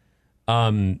purple.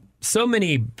 So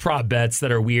many prop bets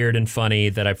that are weird and funny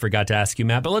that I forgot to ask you,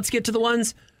 Matt. But let's get to the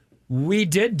ones we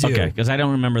did do. Okay, because I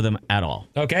don't remember them at all.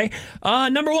 Okay.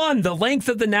 Number 1, the length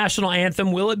of the national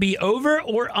anthem. Will it be over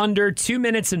or under 2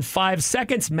 minutes and 5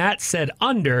 seconds? Matt said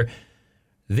under.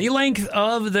 The length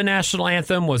of the national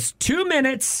anthem was 2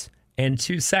 minutes and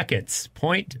 2 seconds.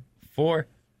 Point for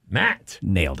Matt.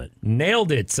 Nailed it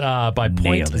by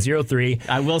 .03.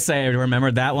 I will say I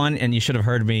remembered that one, and you should have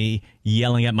heard me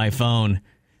yelling at my phone.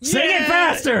 Sing it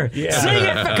faster! Yeah. Sing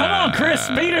it! Come on, Chris,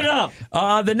 speed it up!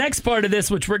 The next part of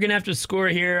this, which we're going to have to score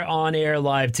here on air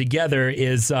live together,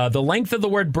 is the length of the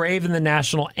word brave in the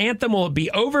national anthem. Will it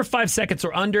be over 5 seconds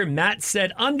or under? Matt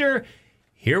said under.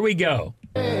 Here we go.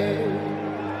 Here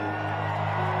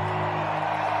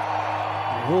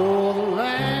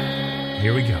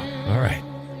we go. All right.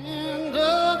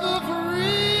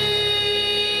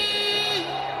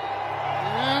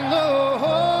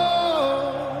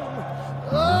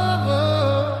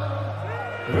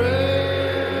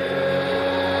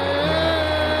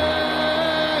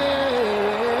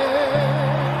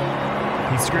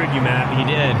 screwed you, Matt. He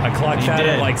did. I clocked that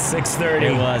at like 6:30.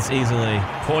 It was easily.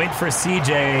 Point for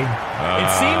CJ. It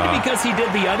seemed because he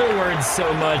did the other words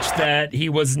so much that he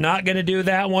was not going to do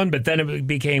that one, but then it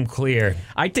became clear.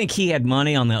 I think he had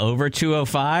money on the over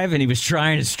 205, and he was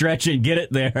trying to stretch and get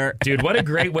it there. Dude, what a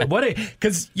great way.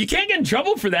 Because you can't get in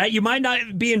trouble for that. You might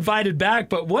not be invited back,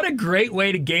 but what a great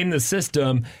way to game the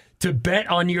system to bet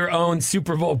on your own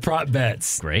Super Bowl prop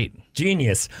bets. Great.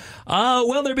 Genius.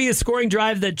 Will there be a scoring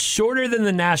drive that's shorter than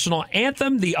the national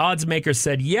anthem? The odds maker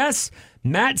said yes.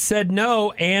 Matt said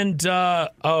no. And,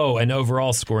 an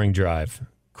overall scoring drive.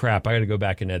 Crap, I got to go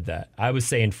back and add that. I was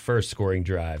saying first scoring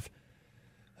drive.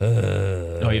 You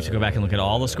have to go back and look at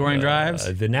all the scoring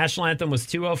drives? The national anthem was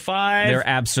 205. There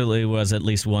absolutely was at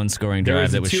least one scoring There drive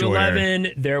was that a was 211.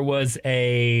 shorter. There was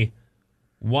a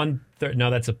 1/3. No,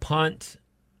 that's a punt.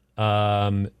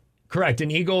 Correct.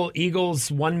 An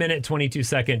Eagles 1 minute, 22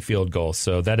 second field goal.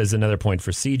 So that is another point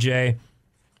for CJ.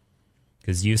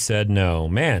 Because you said no.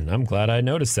 Man, I'm glad I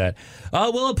noticed that.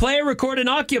 Will a player record an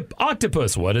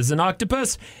octopus? What is an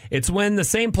octopus? It's when the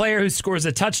same player who scores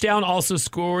a touchdown also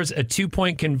scores a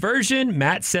 2-point conversion.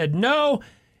 Matt said no.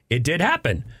 It did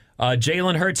happen.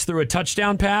 Jalen Hurts threw a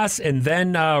touchdown pass and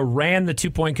then ran the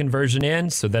 2-point conversion in.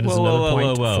 So that is another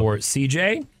point for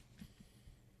CJ.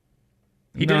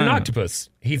 He did an octopus.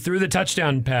 He threw the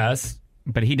touchdown pass.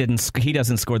 But he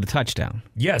doesn't score the touchdown.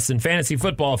 Yes, in fantasy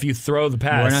football, if you throw the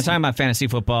pass. We're not talking about fantasy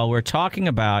football. We're talking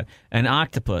about an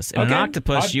octopus. In an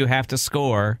octopus, you have to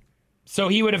score. So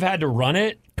he would have had to run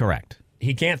it? Correct.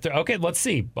 He can't throw. Okay, let's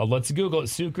see. Let's Google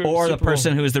it. Or the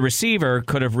person who is the receiver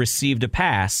could have received a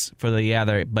pass for the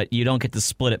other, but you don't get to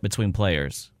split it between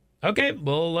players. Okay,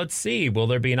 well, let's see. Will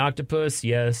there be an octopus?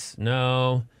 Yes.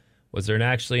 No. Was there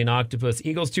actually an octopus?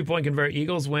 Eagles 2-point convert.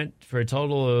 Eagles went for a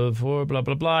total of 4, blah,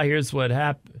 blah, blah. Here's what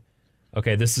happened.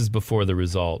 Okay, this is before the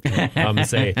result. I'm going to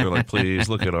say. They're like, please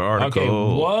look at our article. Okay,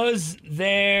 was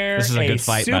there this is a good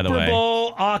fight, Super by the way.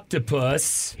 Bowl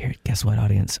octopus? Here, guess what,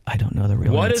 audience? I don't know the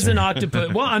real What answer. is an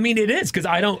octopus? Well, I mean, it is because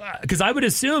I would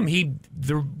assume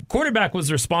the quarterback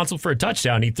was responsible for a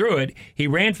touchdown. He threw it. He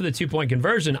ran for the 2-point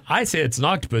conversion. I say it's an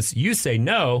octopus. You say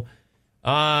no.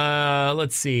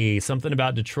 Let's see. Something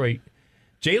about Detroit.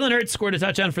 Jalen Hurts scored a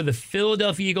touchdown for the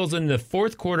Philadelphia Eagles in the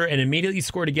fourth quarter and immediately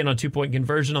scored again on 2-point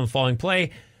conversion on the following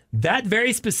play. That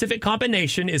very specific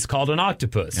combination is called an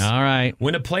octopus. All right.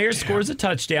 When a player scores a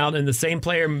touchdown and the same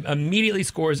player immediately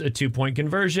scores a 2-point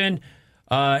conversion,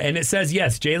 and it says,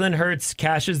 yes, Jalen Hurts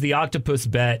cashes the octopus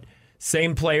bet.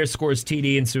 Same player scores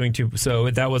TD ensuing 2.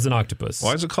 So that was an octopus.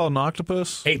 Why is it called an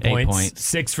octopus? 8 points.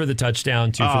 6 for the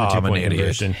touchdown, 2 for the 2-point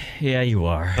conversion. Yeah, you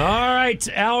are. All right,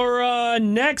 our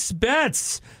next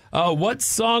bets. What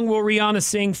song will Rihanna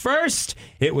sing first?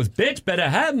 It was Bitch Better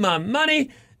Have My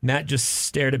Money. Matt just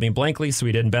stared at me blankly, so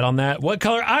we didn't bet on that. What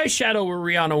color eyeshadow will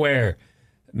Rihanna wear?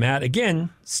 Matt,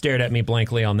 again, stared at me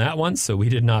blankly on that one, so we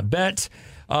did not bet.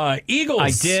 Eagles.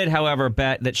 I did, however,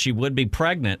 bet that she would be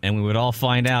pregnant, and we would all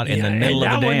find out in the middle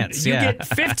of the dance. You get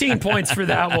 15 points for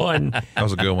that one. That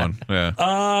was a good one.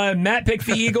 Yeah. Matt picked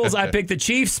the Eagles. I picked the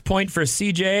Chiefs. Point for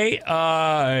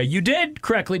CJ. You did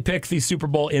correctly pick the Super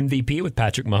Bowl MVP with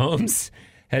Patrick Mahomes.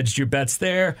 Hedged your bets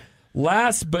there.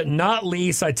 Last but not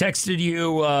least, I texted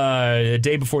you a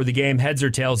day before the game. Heads or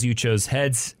tails? You chose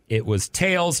heads. It was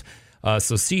tails.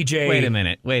 So CJ. Wait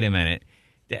a minute.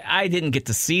 I didn't get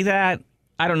to see that.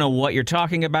 I don't know what you're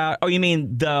talking about. Oh, you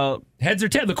mean the heads or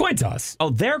tails? The coin toss.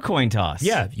 Oh, their coin toss.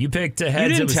 Yeah, you picked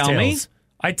heads. You didn't tell me.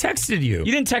 I texted you.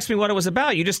 You didn't text me what it was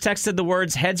about. You just texted the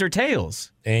words heads or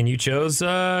tails. And you chose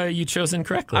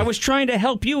incorrectly. I was trying to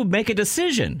help you make a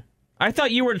decision. I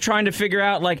thought you were trying to figure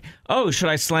out, like, oh, should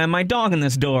I slam my dog in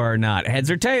this door or not?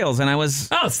 Heads or tails? And I was...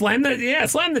 Oh, slam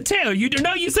the tail.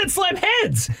 You said slam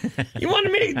heads. You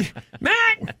wanted me to...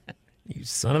 Matt! You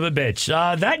son of a bitch.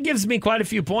 That gives me quite a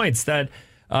few points. That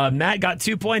Matt got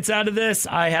 2 points out of this.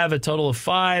 I have a total of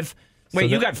 5.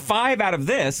 Wait, you got 5 out of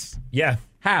this? Yeah.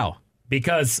 How?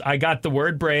 Because I got the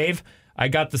word brave. I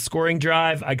got the scoring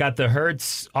drive. I got the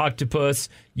Hurts octopus.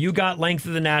 You got length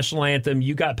of the national anthem.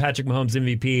 You got Patrick Mahomes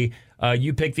MVP.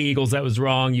 You picked the Eagles. That was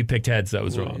wrong. You picked heads. That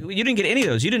was wrong. You didn't get any of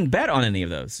those. You didn't bet on any of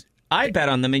those. I bet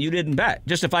on them and you didn't bet.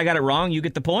 Just if I got it wrong, you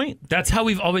get the point? That's how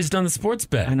we've always done the sports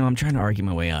bet. I know. I'm trying to argue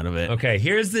my way out of it. Okay,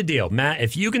 here's the deal. Matt,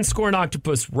 if you can score an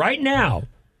octopus right now,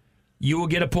 you will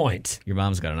get a point. Your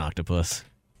mom's got an octopus.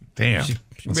 Damn. She's a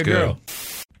That's big good. girl.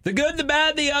 The good, the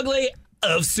bad, the ugly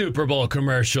of Super Bowl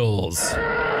commercials. And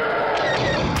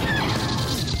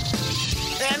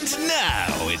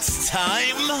now it's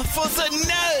time for the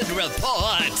Nerd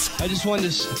Report. I just wanted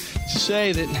to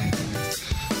say that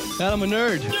I'm a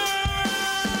nerd.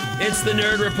 It's the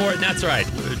Nerd Report, and that's right.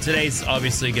 Today's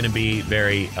obviously going to be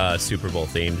very Super Bowl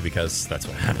themed because that's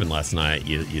what happened last night,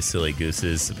 you silly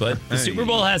gooses. But the Super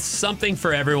Bowl has something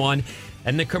for everyone,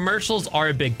 and the commercials are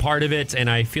a big part of it. And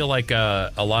I feel like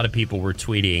a lot of people were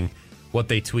tweeting what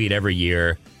they tweet every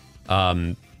year,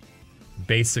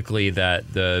 basically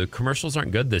that the commercials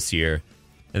aren't good this year.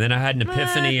 And then I had an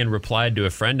epiphany and replied to a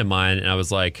friend of mine, and I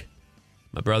was like,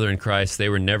 my brother in Christ, they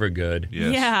were never good.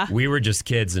 Yes. Yeah. We were just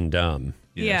kids and dumb.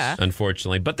 Yeah.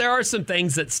 Unfortunately. But there are some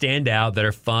things that stand out that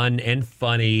are fun and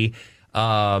funny.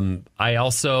 I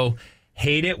also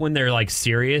hate it when they're like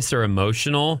serious or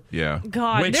emotional. Yeah.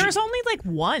 God, Which- there's only like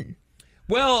one.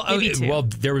 Well, Maybe two. well,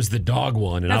 there was the dog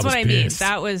one, and That's I was what I mean. pissed.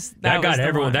 That was That got the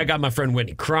everyone. one. That got my friend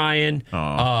Whitney crying.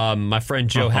 My friend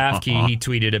Joe Hafke, he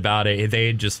tweeted about it. They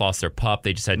had just lost their pup.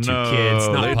 They just had two No, kids.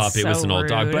 Not a that's pup. It was so an old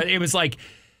dog. rude. But it was like,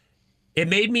 it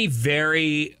made me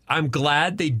very. I'm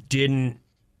glad they didn't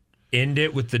end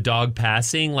it with the dog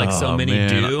passing like so many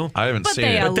do. I haven't But seen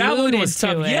they it. But that one alluded was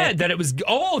tough. to it. Yeah, that it was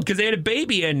old because they had a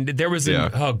baby and there was Yeah.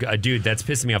 oh God, dude, that's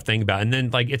pissing me off thinking about. And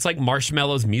then like it's like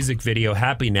Marshmello's music video,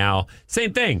 "Happy Now,"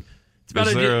 same thing. It's about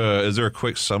Is there a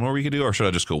quick summary we could do, or should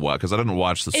I just go watch? Because I didn't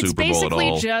watch the It's Super Bowl at basically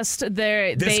all. just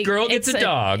This girl gets a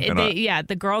dog.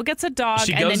 The girl gets a dog.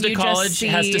 she and goes then to you college, just see,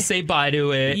 has to say bye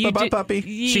to it. you Bye-bye, ju- puppy.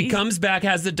 She comes back,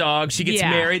 has the dog. She gets Yeah.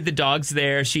 married. The dog's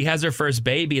there. She has her first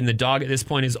baby, and the dog at this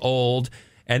point is old.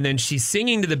 And then she's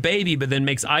singing to the baby, but then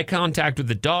makes eye contact with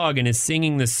the dog and is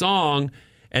singing the song.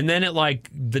 And then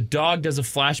the dog does a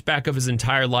flashback of his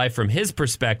entire life from his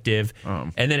perspective.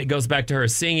 And then it goes back to her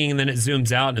singing, and then it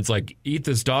zooms out and it's like, eat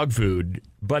this dog food.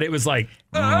 But it was like,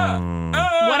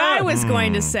 What I was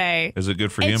going to say. Is it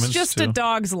good for It's humans? just too? a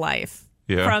dog's life.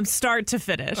 Yeah. From start to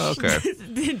finish. Okay.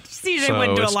 CJ So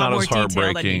went into a it's lot not more as detail than you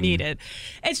heartbreaking. needed.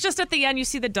 It's just at the end you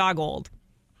see the dog old.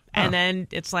 And then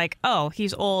it's like, oh,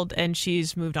 he's old and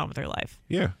she's moved on with her life.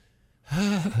 Yeah.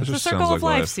 It The just circle sounds of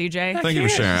like life, CJ. Thank you for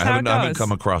sharing. That's I how haven't, it I haven't goes.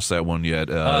 come across that one yet,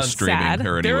 streaming sad.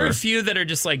 or there are anywhere. a few that are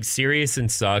just like serious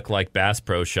and suck, like Bass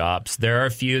Pro Shops. There are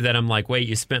a few that I'm like, wait,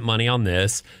 you spent money on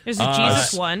this. There's a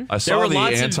Jesus one. I saw were the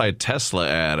lots of- anti-Tesla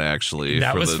ad, actually.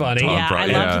 That for was the funny. Tom Yeah, Pro- I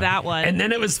loved that one. And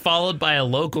then it was followed by a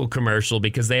local commercial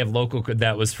because they have local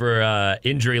that was for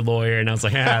injury lawyer, and I was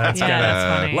like, that's Yeah, kinda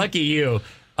that's funny. lucky you.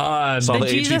 Saw the the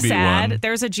Jesus HEB ad. one.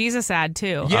 There's a Jesus ad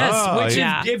too. Yes, Oh, which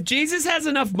yeah. if Jesus has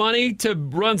enough money to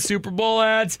run Super Bowl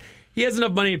ads, he has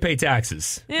enough money to pay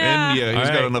taxes. And yeah, he's All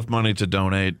got right. enough money to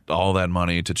donate all that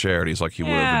money to charities like he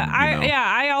would have.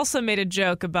 I also made a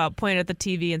joke about pointing at the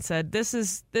TV and said, "This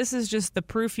is just the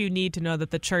proof you need to know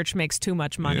that the church makes too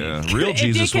much money. Yeah, real if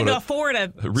Jesus you can would've- afford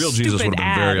a Real Jesus stupid would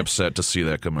have been very ad, upset to see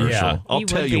that commercial. Yeah. I'll he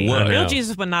tell would you be. what. Real know.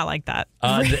 Jesus would not like that.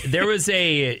 There was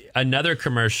another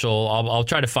commercial. I'll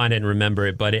try to find it and remember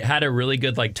it, but it had a really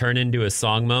good like turn into a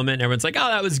song moment. Everyone's like, "Oh,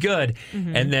 that was good,"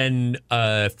 and then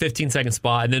 15-second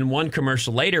spot, and then one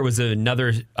commercial later was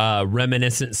another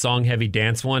reminiscent song-heavy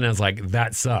dance one. And I was like,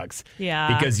 "That sucks."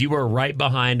 Yeah. because you were right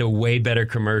behind a way better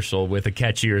commercial with a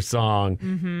catchier song.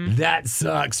 That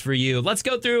sucks for you. Let's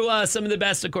go through some of the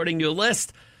best according to a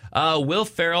list. Will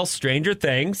Ferrell, Stranger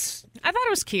Things. I thought it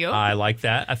was cute. I like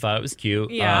that. I thought it was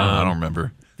cute. Yeah. I don't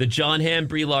remember. The John Hamm,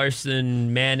 Brie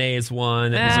Larson mayonnaise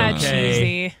one. That was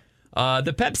okay. Cheesy.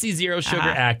 The Pepsi Zero sugar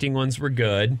acting ones were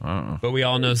good, but we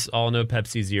all know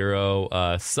Pepsi Zero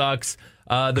sucks.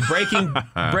 The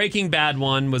Breaking Bad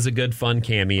one was a good fun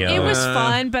cameo. It was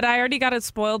fun, but I already got it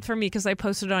spoiled for me because I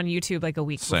posted it on YouTube like a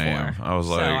week Same. before. I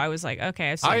was like,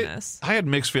 okay, I've seen this. I had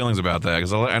mixed feelings about that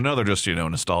because I know they're just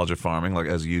nostalgia farming like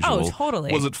as usual. Oh,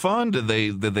 totally. Was it fun? Did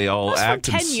they all That was act?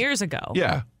 from and 10 years ago.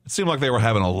 Yeah, it seemed like they were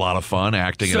having a lot of fun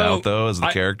acting it out though as the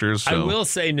characters. So. I will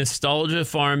say nostalgia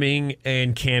farming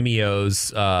and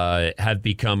cameos have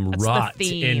become That's the rot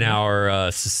theme. in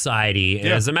our society. And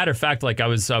Yeah. as a matter of fact, like I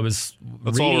was That's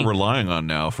all reading, we're relying on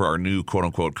now for our new quote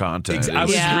unquote content. I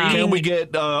was Yeah. reading. Can we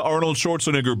get Arnold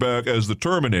Schwarzenegger back as the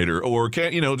Terminator, or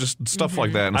can just stuff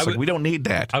like that? And it's like we don't need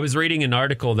that. I was reading an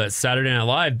article that Saturday Night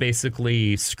Live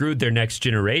basically screwed their next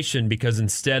generation because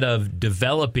instead of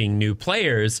developing new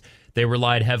players, they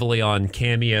relied heavily on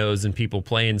cameos and people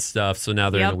playing stuff. So now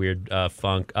they're in a weird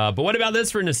funk. But what about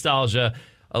this for nostalgia?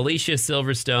 Alicia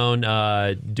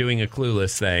Silverstone doing a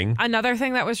Clueless thing. Another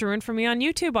thing that was ruined for me on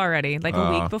YouTube already, like a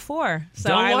week before. So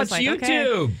Don't I watch was like, okay.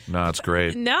 YouTube. No, it's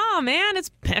great. No, man, it's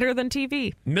better than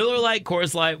TV. Miller Lite,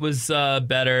 Coors Light was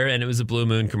better, and it was a Blue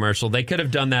Moon commercial. They could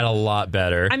have done that a lot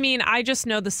better. I mean, I just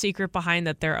know the secret behind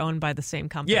that they're owned by the same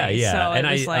company. Yeah, yeah. So And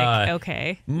it was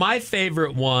okay. My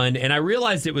favorite one, and I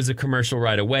realized it was a commercial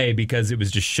right away because it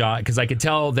was just shot, because I could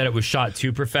tell that it was shot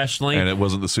too professionally. And it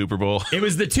wasn't the Super Bowl. It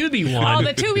was the Tubi one. Oh,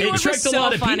 the Tubi It one was tricked a so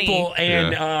lot of funny. people,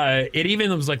 and it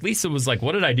even was like, Lisa was like,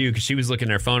 what did I do? Because she was looking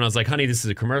at her phone. I was like, honey, this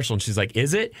is a commercial. And she's like,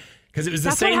 is it? Because it was the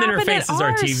That's same what interface happened at as our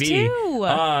ours, TV. too.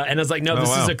 And I was like, no, this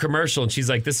wow. is a commercial. And she's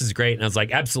like, this is great. And I was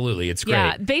like, absolutely, it's great.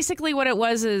 Yeah, basically what it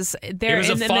was is they're It was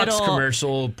in a the Fox middle.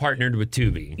 commercial partnered with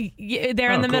Tubi.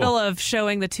 They're in the cool. middle of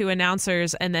showing the two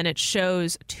announcers, and then it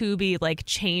shows Tubi like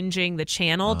changing the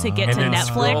channel to get And to then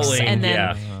Netflix, scrolling, and then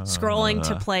yeah. scrolling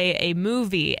to play a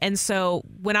movie. And so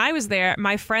when I was there,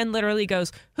 my friend literally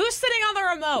goes, "Who's sitting on the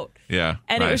remote?" Yeah.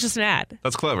 And it was nice. just an ad.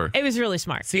 That's clever. It was really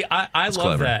smart. See, I love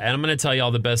clever. that. And I'm going to tell you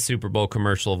all the best Super Bowl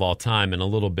commercial of all time in a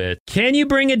little bit. Can you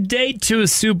bring a date to a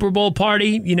Super Bowl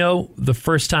party? You know, the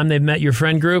first time they've met your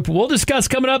friend group? We'll discuss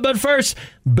coming up. But first,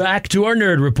 back to our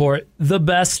Nerd Report, the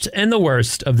best and the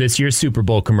worst of this year's Super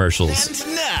Bowl commercials.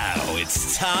 And now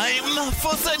it's time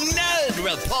for the Nerd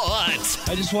Report.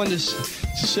 I just wanted to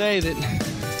say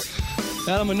that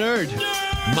I'm a nerd.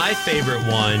 My favorite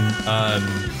one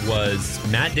was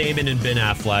Matt Damon and Ben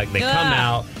Affleck. They come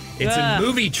out. It's a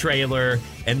movie trailer,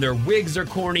 and their wigs are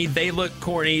corny. They look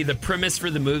corny. The premise for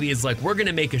the movie is like, we're going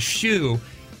to make a shoe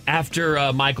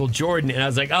after Michael Jordan. And I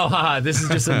was like, oh, haha, this is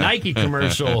just a Nike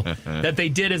commercial that they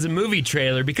did as a movie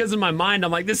trailer. Because in my mind,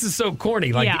 I'm like, this is so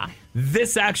corny. Like, Yeah.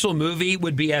 this actual movie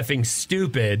would be effing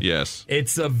stupid. Yes.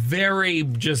 It's a very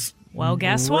just... Well,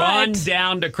 guess run what?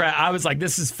 down to crap. I was like,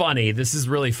 this is funny. This is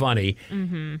really funny.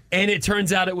 Mm-hmm. And it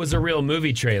turns out it was a real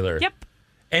movie trailer. Yep.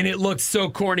 And it looked so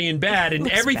corny and bad. And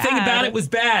looks everything bad. about it was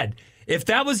bad. If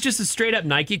that was just a straight up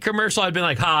Nike commercial, I'd been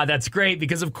like, that's great.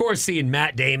 Because, of course, seeing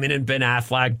Matt Damon and Ben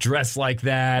Affleck dressed like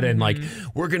that and like,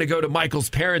 we're going to go to Michael's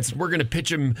parents and we're going to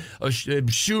pitch him a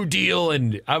shoe deal.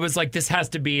 And I was like, this has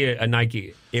to be a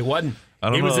Nike. It wasn't. I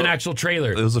don't It was know. an actual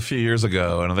trailer. It was a few years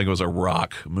ago, and I think it was a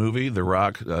Rock movie, The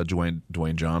Rock,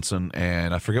 Dwayne Johnson,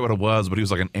 and I forget what it was, but he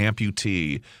was like an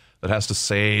amputee that has to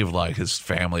save like his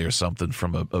family or something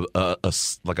from a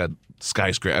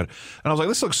skyscraper. And I was like,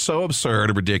 this looks so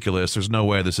absurd and ridiculous. There's no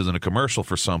way this isn't a commercial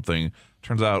for something.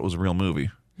 Turns out it was a real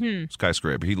movie.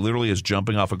 Skyscraper. He literally is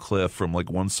jumping off a cliff from like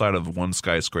one side of one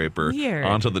skyscraper Weird.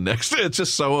 onto the next. It's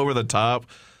just so over the top.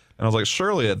 And I was like,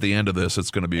 surely at the end of this,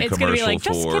 it's going to be a It's gonna be commercial like,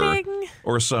 "Just kidding."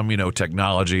 or some,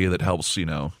 technology that helps,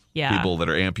 Yeah. people that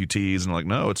are amputees. And like,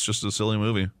 no, it's just a silly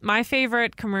movie. My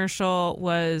favorite commercial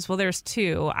was, well, there's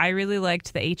two. I really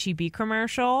liked the HEB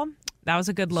commercial. That was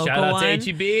a good local Shout out one.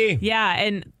 to HEB. Yeah,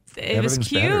 and it was Everything's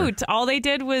cute. better. All they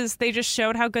did was they just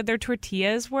showed how good their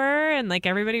tortillas were, and like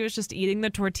everybody was just eating the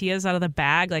tortillas out of the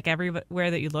bag, like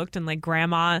everywhere that you looked. And like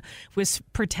grandma was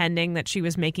pretending that she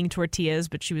was making tortillas,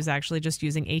 but she was actually just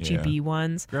using HEB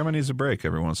ones. Grandma needs a break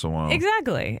every once in a while.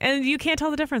 Exactly. And you can't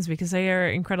tell the difference because they are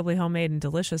incredibly homemade and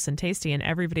delicious and tasty, and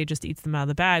everybody just eats them out of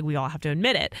the bag. We all have to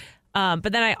admit it.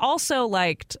 But then I also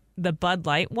liked the Bud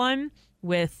Light one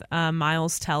with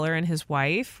Miles Teller and his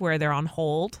wife, where they're on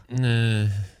hold.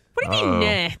 What do you mean,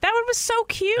 nah? That one was so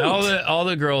cute. All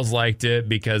the girls liked it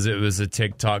because it was a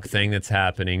TikTok thing that's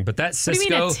happening. But that Cisco, What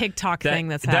do you mean a TikTok thing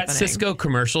that's that happening? Cisco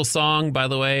commercial song, by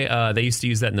the way, they used to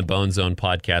use that in the Bone Zone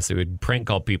podcast. They would prank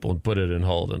call people and put it in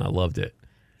hold, and I loved it.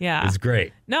 Yeah. It was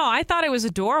great. No, I thought it was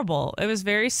adorable. It was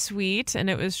very sweet, and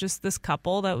it was just this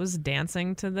couple that was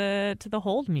dancing to the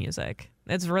hold music.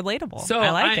 It's relatable. So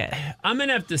I like it. I'm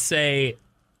gonna have to say,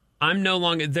 I'm no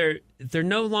longer they're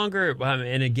no longer.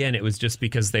 And again, it was just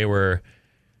because they were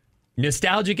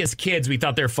nostalgic as kids. We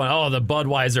thought they're fun. Oh, the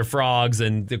Budweiser frogs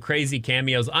and the crazy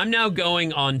cameos. I'm now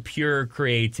going on pure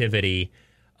creativity.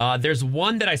 There's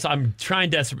one that I saw. I'm trying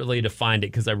desperately to find it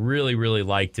because I really, really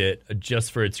liked it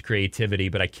just for its creativity,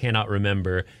 but I cannot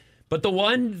remember. But the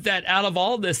one that out of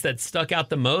all this that stuck out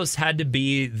the most had to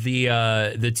be the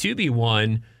Tubi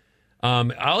one.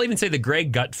 I'll even say the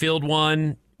Greg Gutfield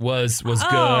one was good.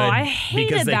 I hated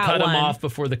because they that cut him one. off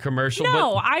before the commercial.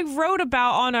 No, but I wrote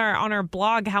about on our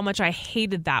blog how much I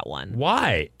hated that one.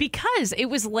 why? Because it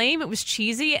was lame, it was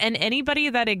cheesy, and anybody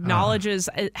that acknowledges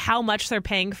how much they're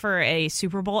paying for a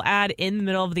Super Bowl ad in the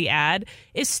middle of the ad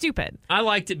is stupid. I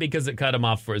liked it because it cut him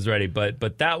off before it was ready.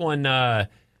 But that one, I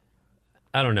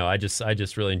don't know. I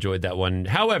just really enjoyed that one.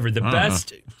 However, the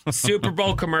best Super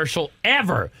Bowl commercial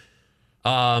ever.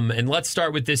 And let's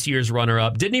start with this year's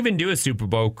runner-up. Didn't even do a Super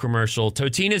Bowl commercial.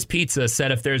 Totina's Pizza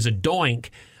said if there's a doink,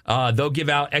 they'll give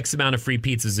out X amount of free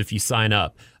pizzas if you sign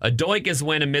up. A doink is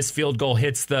when a missed field goal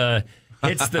hits the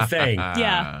thing.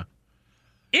 Yeah.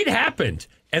 It happened.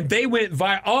 And they went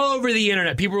all over the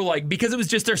internet. People were like, because it was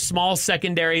just their small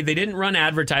secondary, they didn't run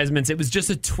advertisements. It was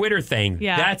just a Twitter thing.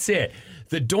 Yeah. That's it.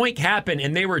 the doink happened,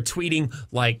 and they were tweeting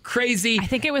like crazy. I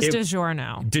think it was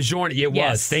DiGiorno. DiGiorno, it was.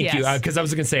 Yes, Thank you. Because I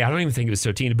was going to say, I don't even think it was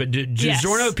Totino, but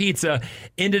DiGiorno Pizza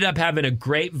ended up having a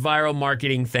great viral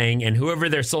marketing thing, and whoever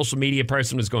their social media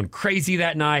person was going crazy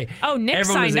that night. Oh, Nick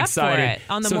everyone was signed excited. up for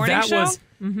it on the morning show?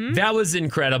 That was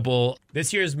incredible.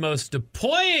 This year's most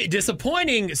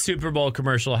disappointing Super Bowl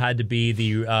commercial had to be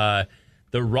the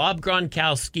Rob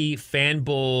Gronkowski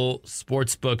FanBull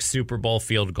Sportsbook Super Bowl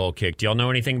field goal kick. Do y'all know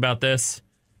anything about this?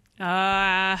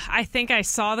 I think I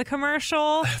saw the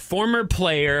commercial. Former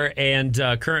player and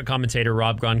current commentator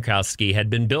Rob Gronkowski had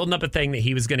been building up a thing that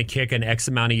he was going to kick an X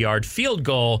amount of yard field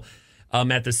goal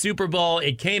at the Super Bowl.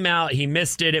 It came out. He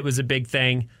missed it. It was a big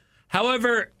thing.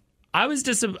 However, I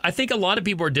think a lot of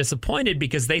people were disappointed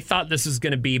because they thought this was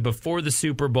going to be before the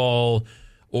Super Bowl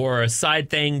or a side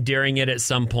thing during it at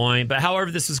some point. But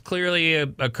however, this was clearly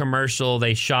a commercial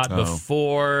they shot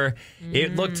before.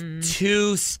 It looked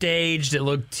too staged. It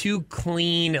looked too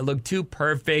clean. It looked too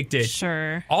perfect.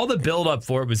 Sure. All the build-up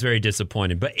for it was very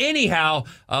disappointing. But anyhow,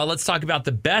 let's talk about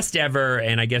the best ever,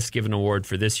 and I guess give an award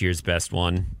for this year's best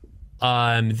one.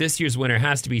 This year's winner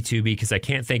has to be Tubi because I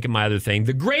can't think of my other thing.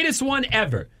 The greatest one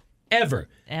ever. Ever.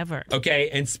 Okay,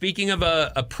 and speaking of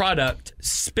a product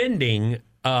spending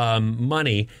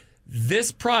money,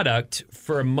 this product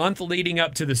for a month leading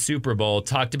up to the Super Bowl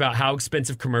talked about how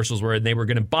expensive commercials were, and they were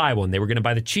going to buy one. They were going to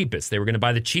buy the cheapest. They were going to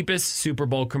buy the cheapest Super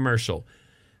Bowl commercial.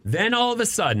 Then all of a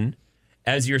sudden,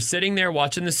 as you're sitting there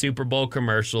watching the Super Bowl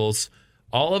commercials,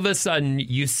 all of a sudden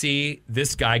you see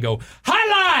this guy go,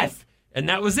 "High Life!" And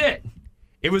that was it.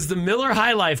 It was the Miller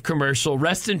High Life commercial.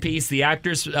 Rest in peace. The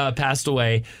actors passed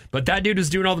away. But that dude was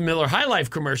doing all the Miller High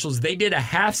Life commercials. They did a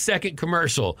half-second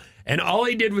commercial, and all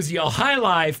he did was yell High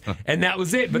Life, and that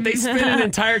was it. But they spent an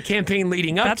entire campaign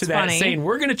leading up to that saying,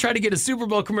 we're going to try to get a Super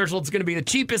Bowl commercial. It's going to be the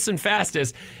cheapest and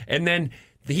fastest. And then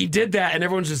he did that, and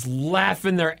everyone's just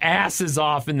laughing their asses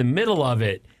off in the middle of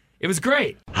it. It was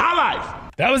great. High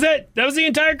Life. That was it. That was the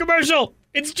entire commercial.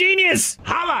 It's genius.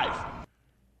 High Life.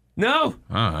 No.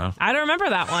 I don't remember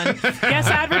that one. Guess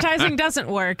advertising doesn't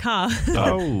work, huh?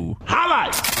 Oh.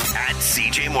 Highlight at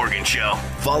CJ Morgan Show.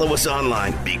 Follow us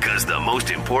online because the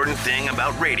most important thing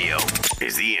about radio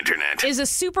is the internet. Is a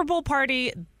Super Bowl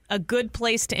party a good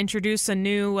place to introduce a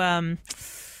new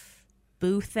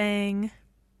boo thing?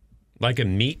 Like a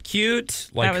meet cute?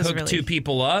 Like hook two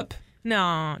people up?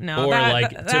 No. Or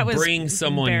that was bring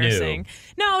someone new.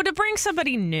 No, to bring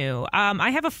somebody new. I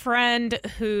have a friend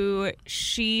who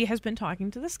she has been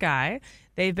talking to this guy.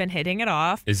 They've been hitting it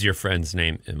off. Is your friend's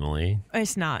name Emily?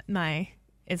 It's not me.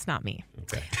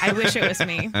 Okay. I wish it was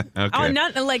me. Okay. Oh,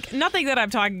 nothing that I'm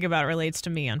talking about relates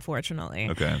to me, unfortunately.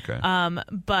 Okay.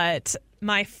 But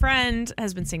my friend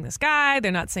has been seeing this guy.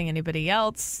 They're not seeing anybody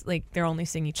else. Like, they're only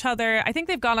seeing each other. I think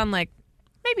they've gone on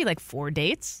maybe 4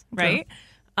 dates, right?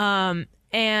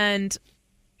 And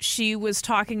she was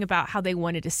talking about how they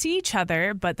wanted to see each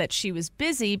other, but that she was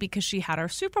busy because she had our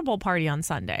Super Bowl party on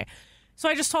Sunday. So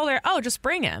I just told her, just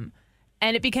bring him.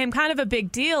 And it became kind of a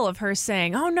big deal of her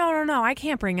saying, "Oh, no, I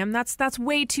can't bring him. That's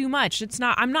way too much.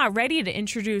 I'm not ready to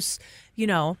introduce,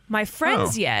 my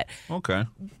friends yet." Okay.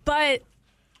 But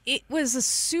it was a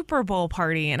Super Bowl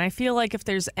party, and I feel like if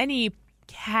there's any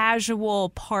casual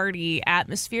party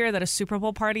atmosphere, that a Super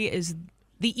Bowl party is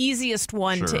the easiest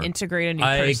one to integrate a new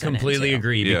person I completely into.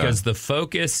 agree because the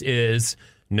focus is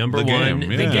number The one, game,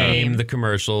 the game, the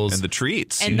commercials, and the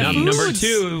treats. And the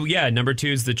number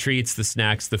two is the treats, the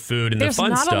snacks, the food, and There's the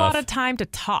fun stuff. There's not a lot of time to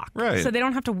talk, right? So they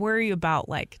don't have to worry about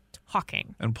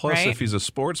talking. And plus, right? if he's a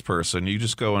sports person, you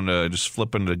just go into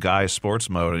flip into guy sports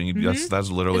mode, and that's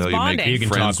literally It's how you bonding. make You can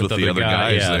friends talk with with the other other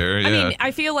guys guy, there. I mean,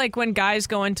 I feel like when guys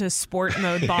go into sport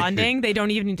mode bonding, they don't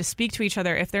even need to speak to each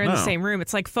other if they're in the same room.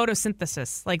 It's like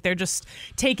photosynthesis. Like they're just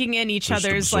taking in each Just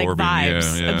other's absorbing,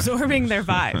 vibes, absorbing their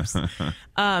vibes.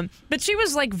 But she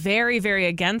was very, very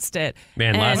against it.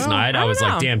 Man, And last night I don't was know.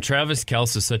 like, damn, Travis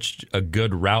Kelce is such a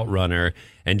good route runner.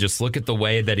 And just look at the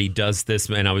way that he does this.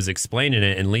 And I was explaining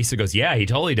it, and Lisa goes, yeah, he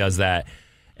totally does that.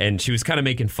 And she was kind of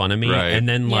making fun of me. Right. And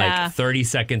then, Yeah. 30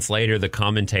 seconds later, the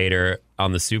commentator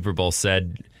on the Super Bowl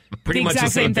said pretty much the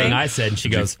exact same same thing thing. I said. And she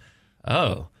goes,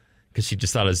 oh, because she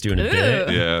just thought I was doing a Ooh.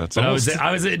 bit. Yeah, it's But almost,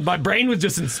 I was my brain was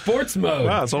just in sports mode.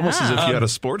 wow, it's almost as if you had a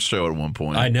sports show at one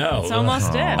point. I know. It's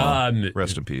almost it.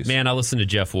 Rest in peace. Man, I listened to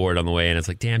Jeff Ward on the way, and it's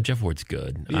like, damn, Jeff Ward's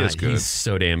good. He is good. He's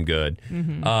so damn good.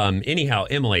 Anyhow,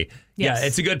 Emily, Yes. yeah,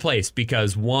 it's a good place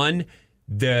because one,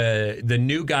 the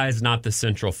new guy is not the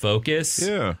central focus.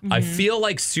 Yeah. I feel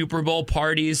like Super Bowl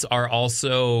parties are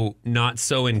also not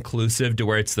so inclusive to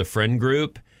where it's the friend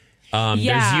group. Yeah.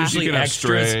 There's usually You can have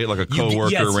extras. stray, like a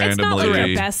coworker Yes, randomly. It's not like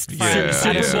your best friend. Super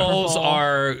at a Super Bowls Bowl.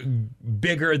 are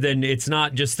bigger than, it's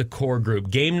not just the core group.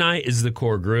 Game night is the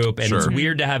core group, and it's Sure.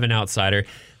 weird to have an outsider.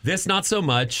 This, not so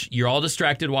much. You're all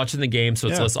distracted watching the game, so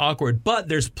it's Yeah. less awkward. But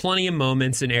there's plenty of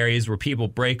moments and areas where people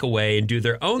break away and do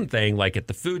their own thing, like at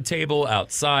the food table,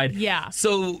 outside. Yeah.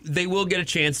 So they will get a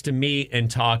chance to meet and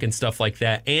talk and stuff like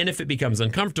that. And if it becomes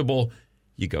uncomfortable,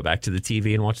 you go back to the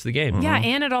TV and watch the game. Yeah,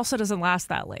 and it also doesn't last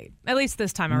that late. At least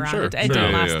this time around, Sure. it Sure. didn't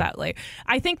Yeah, last yeah. that late.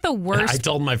 I think the I worst.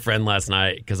 told my friend last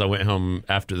night, because I went home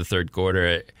after the third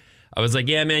quarter, I was like,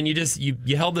 yeah, man,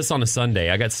 you held this on a Sunday.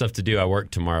 I got stuff to do. I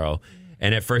work tomorrow.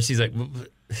 And at first he's like,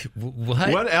 what?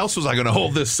 What else was I going to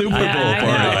hold this Super Bowl I party? know,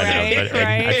 right? But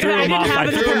I threw I him didn't off. have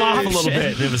I threw him another off a little option.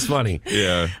 bit, and it was funny.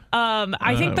 Yeah.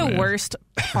 I think the man. worst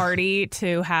party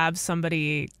to have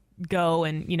somebody go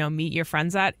and meet your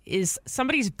friends at is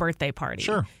somebody's birthday party.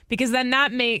 Sure. Because then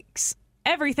that makes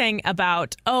everything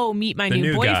about meet my The new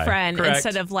new guy. boyfriend Correct.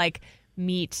 instead of like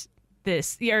meet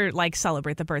this or like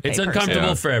celebrate the birthday. It's person. uncomfortable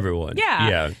Yeah. for everyone.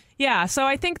 Yeah. Yeah. So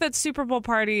I think that Super Bowl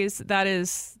parties, that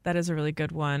is a really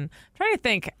good one. I'm trying to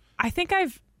think. I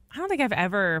don't think I've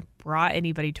ever brought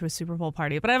anybody to a Super Bowl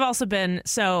party, but I've also been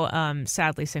so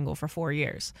sadly single for 4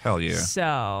 years. Hell yeah. So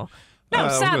no, I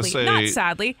was gonna sadly, say- not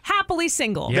sadly, happily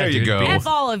single. There you dude, go. F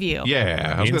all of you.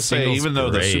 Yeah, I was Being going to say, single's even though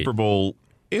the great. Super Bowl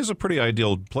is a pretty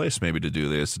ideal place maybe to do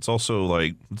this, it's also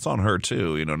like, it's on her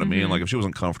too, you know what I mean? Like if she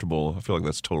wasn't comfortable, I feel like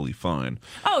that's totally fine.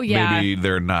 Oh, yeah. Maybe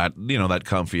they're not, that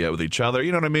comfy yet with each other,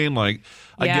 you know what I mean? Like,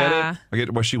 I get Yeah. it. I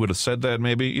get why she would have said that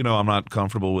maybe, I'm not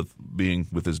comfortable with being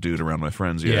with this dude around my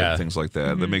friends yet, Yeah. things like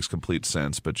that. That makes complete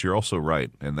sense, but you're also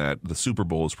right in that the Super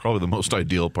Bowl is probably the most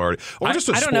ideal party. Or just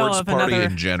a I don't know sports if party another-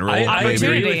 in general. I maybe. agree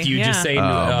Opportunity, with you. Just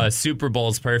yeah. saying Super Bowl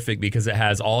is perfect because it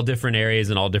has all different areas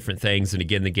and all different things. And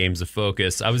again, the game's a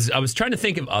focus. I was trying to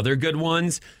think of other good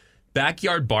ones.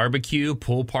 Backyard barbecue,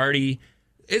 pool party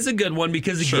is a good one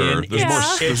because Sure, again,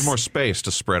 there's more space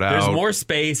to spread out. There's more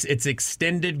space. It's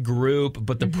extended group,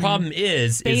 but the problem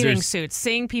is Bathing there's suits,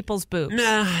 seeing people's boobs.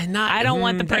 Nah, not. I don't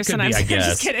want the that person could be, I'm I guess.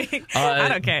 just kidding. I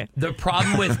don't care. The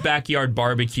problem with backyard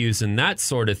barbecues and that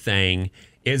sort of thing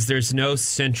is there's no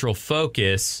central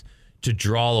focus to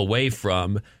draw away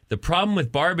from. The problem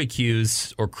with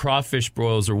barbecues or crawfish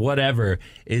broils or whatever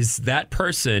is that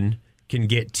person can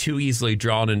get too easily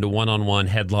drawn into one-on-one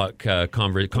headlock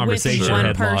conversation one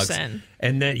headlocks. person.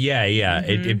 And then,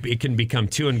 it can become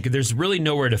too, and there's really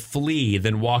nowhere to flee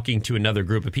than walking to another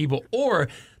group of people. Or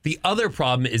the other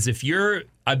problem is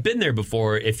I've been there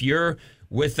before, if you're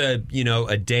with a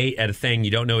date at a thing,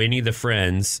 you don't know any of the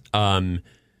friends.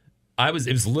 It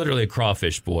was literally a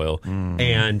crawfish boil.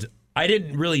 And I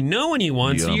didn't really know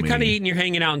anyone. So you Yummy. kind of eat and you're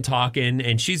hanging out and talking,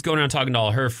 and she's going around talking to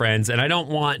all her friends. And I don't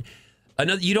want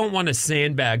you don't want to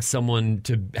sandbag someone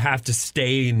to have to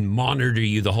stay and monitor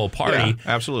you the whole party. Yeah,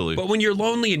 absolutely. But when you're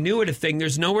lonely and new at a thing,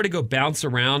 there's nowhere to go bounce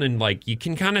around and like you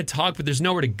can kind of talk, but there's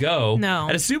nowhere to go. No.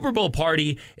 At a Super Bowl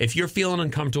party, if you're feeling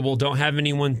uncomfortable, don't have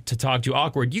anyone to talk to,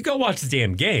 awkward, you go watch the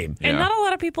damn game. And Yeah. not a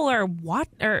lot of people are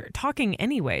talking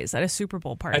anyways at a Super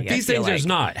Bowl party. At these things, there's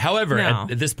not. However, No.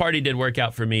 this party did work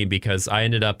out for me because I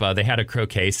ended up, they had a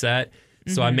croquet set.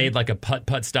 So I made like a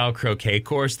putt-putt style croquet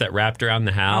course that wrapped around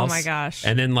the house. Oh my gosh.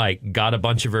 And then like got a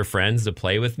bunch of her friends to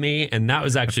play with me. And that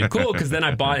was actually cool because then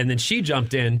and then she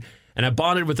jumped in and I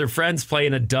bonded with her friends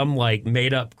playing a dumb like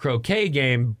made up croquet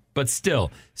game. But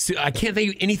still, I can't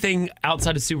think of anything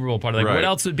outside of Super Bowl party. Like Right. what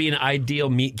else would be an ideal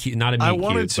meet cute, not a meet I cute.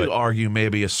 wanted to but- argue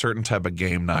maybe a certain type of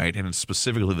game night, and it's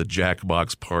specifically the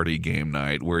Jackbox party game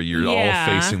night, where you're Yeah.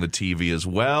 all facing the TV as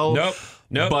well. Nope.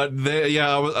 But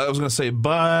I was going to say,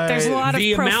 but There's a lot of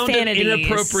the amount of profanities.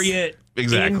 inappropriate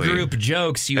Exactly. in-group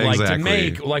jokes you like to Exactly.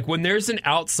 make, like when there's an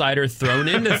outsider thrown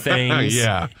into things,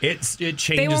 Yeah. it changes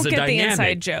They won't the get the dynamic.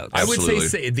 inside jokes. I would Absolutely.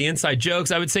 say the inside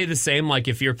jokes. I would say the same, like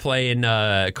if you're playing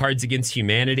Cards Against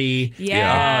Humanity.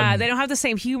 Yeah, they don't have the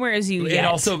same humor as you. It yet.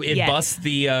 also Yet. busts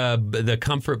the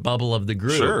comfort bubble of the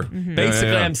group. Sure. Basically,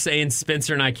 Yeah, yeah. I'm saying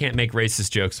Spencer and I can't make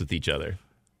racist jokes with each other.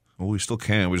 Well, we still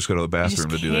can. We just go to the You just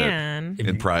bathroom to do can. that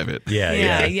in private.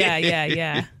 Yeah.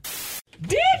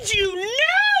 Did you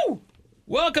know?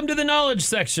 Welcome to the knowledge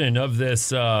section of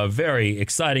this very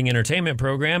exciting entertainment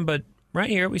program. But right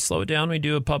here, we slow it down. We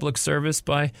do a public service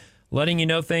by letting you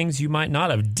know things you might not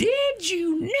have. Did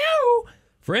you know?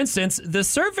 For instance, the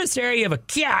surface area of a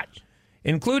cat,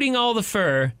 including all the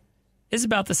fur, is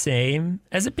about the same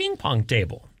as a ping pong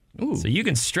table. So you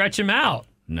can stretch them out.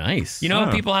 Nice. You know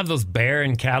how people have those bear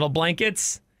and cattle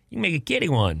blankets? You can make a kitty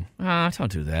one.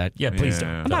 Don't do that. Yeah, please Yeah.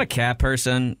 don't. I'm not a cat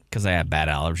person because I have bad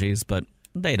allergies, but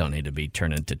they don't need to be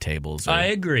turned into tables. I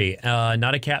agree.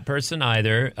 Not a cat person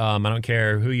either. I don't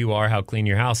care who you are, how clean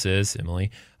your house is,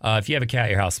 Emily. If you have a cat,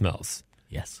 your house smells.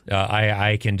 Yes.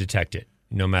 I can detect it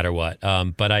no matter what.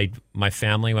 But my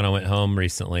family, when I went home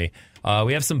recently,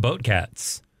 we have some boat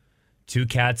cats. 2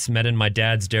 cats met in my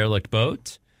dad's derelict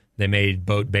boat. They made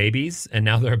boat babies, and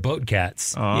now they're boat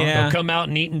cats. Yeah. They'll come out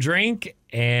and eat and drink,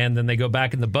 and then they go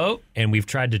back in the boat, and we've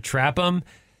tried to trap them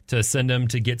to send them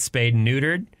to get spayed and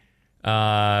neutered.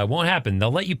 Won't happen.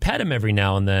 They'll let you pet them every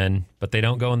now and then, but they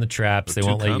don't go in the traps. They're they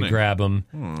won't too let you cunning. grab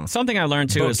them. Something I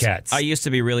learned too Boat is cats. I used to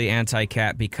be really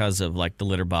anti-cat because of like the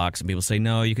litter box, and people say,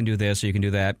 no, you can do this or you can do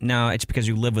that. No, it's because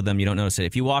you live with them, you don't notice it.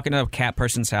 If you walk into a cat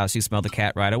person's house, you smell the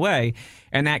cat right away,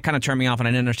 and that kind of turned me off, and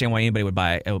I didn't understand why anybody would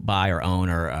buy or own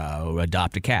or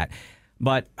adopt a cat.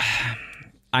 But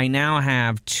I now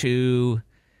have 2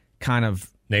 kind of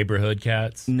Neighborhood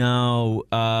cats.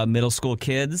 middle school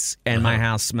kids, and my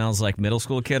house smells like middle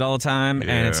school kid all the time.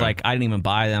 And it's Yeah. like I didn't even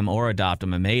buy them or adopt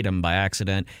them. I made them by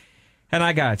accident. And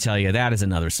I gotta tell you, that is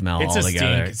another smell It's a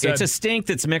altogether. stink. It's a stink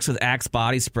that's mixed with Axe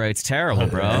body spray. It's terrible,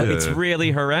 bro. It's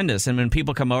really horrendous. And when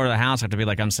people come over to the house, I have to be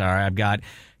like, I'm sorry, I've got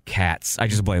cats. I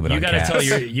just blame it You on gotta cats.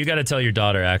 you gotta tell your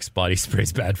daughter Axe body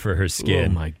spray's bad for her Oh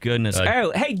skin. my goodness.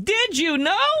 Oh, hey, did you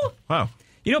know? Wow.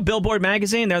 You know Billboard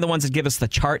magazine? They're the ones that give us the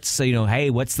charts. So, hey,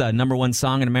 what's the number 1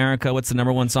 song in America? What's the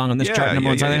number 1 song on this Yeah, chart? Number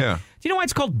yeah, 1 song yeah, there? yeah. Do you know why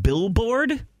it's called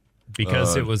Billboard?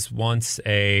 Because it was once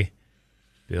a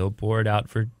billboard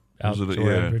outdoor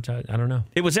yeah. advertising. I don't know.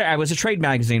 It was a trade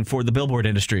magazine for the billboard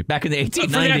industry back in the 1890s. For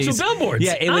the actual billboards?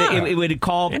 Yeah, it would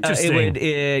call Interesting.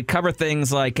 it would cover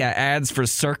things like ads for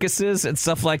circuses and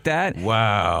stuff like that.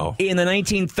 Wow. In the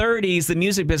 1930s, the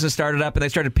music business started up, and they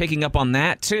started picking up on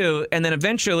that too. And then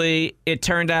eventually, it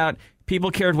turned out people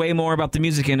cared way more about the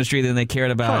music industry than they cared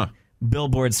about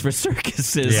billboards for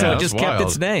circuses. Yeah, so it that's just kept wild.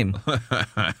 its name. All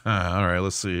right,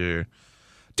 let's see here.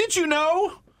 Did you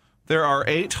know there are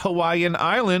 8 Hawaiian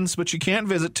islands, but you can't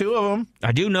visit 2 of them?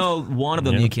 I do know one of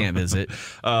them you can't visit.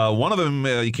 One of them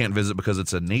you can't visit because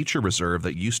it's a nature reserve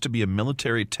that used to be a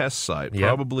military test site.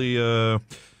 Yep.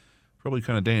 Probably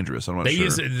kind of dangerous. I'm not They sure.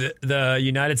 use the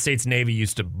United States Navy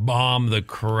used to bomb the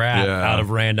crap Yeah. out of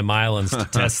random islands to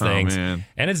test Oh, things, man.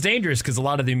 and it's dangerous because a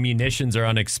lot of the munitions are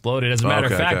unexploded. As a matter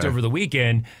of Okay, fact, okay. over the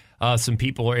weekend, some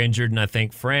people were injured in I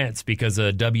think France because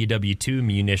a WW2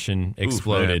 munition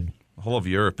exploded. Man. The whole of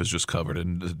Europe is just covered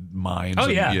in mines. Oh,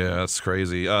 and- yeah. Yeah, that's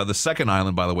crazy. The second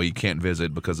island, by the way, you can't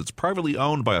visit because it's privately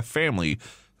owned by a family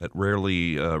that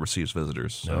rarely receives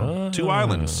visitors. So 2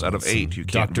 islands out of 8 you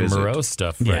can't Dr. visit. Moreau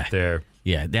stuff Yeah. right there.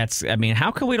 Yeah,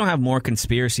 how come we don't have more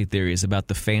conspiracy theories about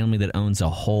the family that owns a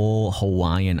whole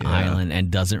Hawaiian island and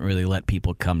doesn't really let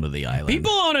people come to the island?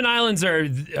 People owning islands are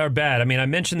bad. I mean, I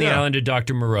mentioned the Yeah. island of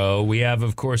Dr. Moreau. We have,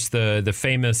 of course, the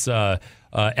famous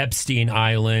Epstein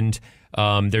Island.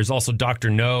 There's also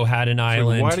Dr. No had an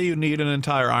island. Why do you need an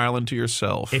entire island to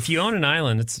yourself? If you own an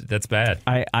island, that's bad.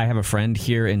 I have a friend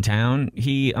here in town.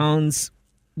 He owns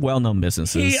well-known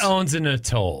businesses. He owns an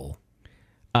atoll.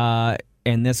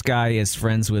 And this guy is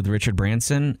friends with Richard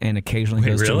Branson and occasionally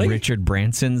goes really? to Richard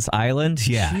Branson's island.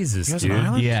 Yeah. Jesus, He has an dude.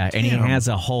 island? Yeah, and he Damn. has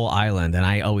a whole island, and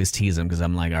I always tease him because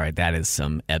I'm like, all right, that is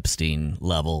some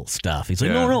Epstein-level stuff. He's like,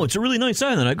 Yeah. no, it's a really nice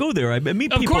island. I go there, I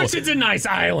meet Of people. course, it's a nice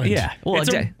island. Yeah. Well,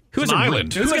 It's Who's an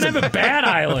island? Who's going to have a bad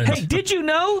island? Hey, did you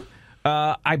know?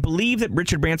 I believe that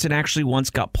Richard Branson actually once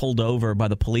got pulled over by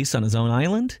the police on his own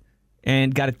island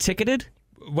and got it ticketed.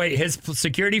 Wait, his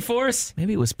security force?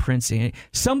 Maybe it was Prince.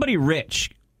 Somebody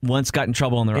rich once got in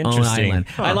trouble on their own Interesting. island.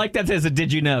 I like that as a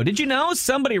did you know. Did you know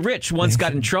somebody rich once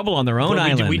got in trouble on their own But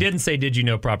island? we didn't say did you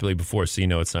know properly before, so you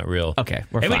know it's not real. Okay,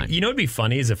 we're Hey, wait, fine. you know what'd be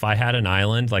funny is if I had an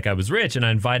island, like I was rich, and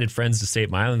I invited friends to stay at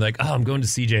my island, like, oh, I'm going to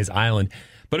CJ's island.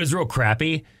 But it was real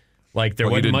crappy. Like, there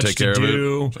Well, you wasn't didn't much take to care of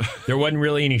do. There wasn't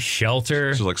really any shelter.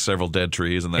 There's like several dead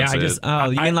trees, and that's I it. just-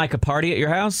 Oh, you mean like a party at your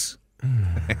house?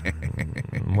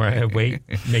 Where I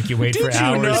make you wait for Did you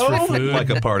hours know? for food. Like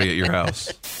a party at your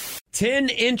house. 10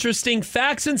 interesting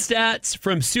facts and stats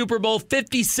from Super Bowl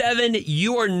 57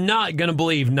 you are not going to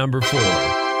believe. Number 4.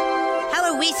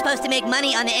 How are we supposed to make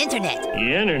money on the internet?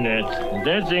 The internet?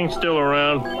 That thing's still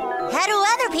around. How do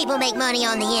other people make money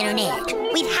on the internet?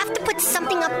 We'd have to put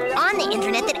something up on the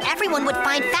internet that everyone would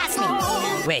find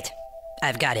fascinating. Wait,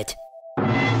 I've got it.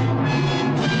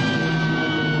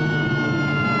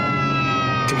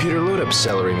 Computer load up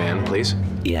Celery Man, please.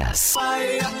 Yes.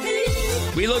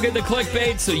 We look at the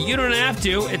clickbait so you don't have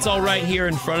to. It's all right here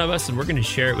in front of us, and we're going to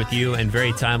share it with you. And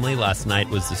very timely, last night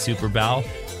was the Super Bowl.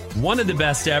 One of the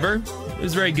best ever. It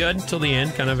was very good until the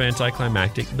end, kind of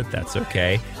anticlimactic, but that's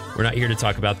okay. We're not here to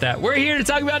talk about that. We're here to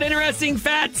talk about interesting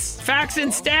facts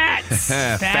and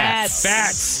stats.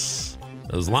 Facts.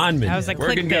 Those linemen That was a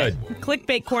working good.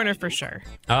 Clickbait corner for sure.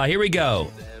 Here we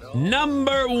go.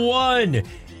 Number 1.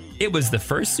 It was the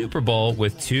first Super Bowl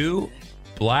with 2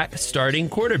 black starting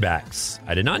quarterbacks.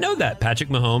 I did not know that. Patrick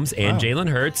Mahomes and Jalen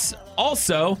Hurts,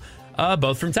 also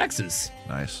both from Texas.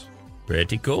 Nice.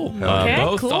 Pretty cool. Okay,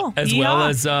 Both cool. as well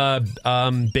as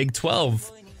Big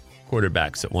 12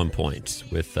 quarterbacks at one point,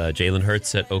 with Jalen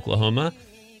Hurts at Oklahoma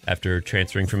after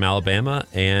transferring from Alabama.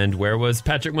 And where was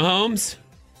Patrick Mahomes?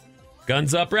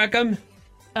 Guns up, Wreckham.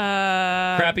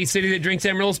 Crappy city that drinks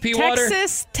Amarillo's pea water.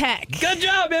 Texas Tech. Good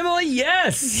job, Emily.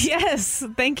 Yes. Yes.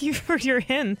 Thank you for your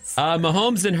hints.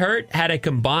 Mahomes and Hurt had a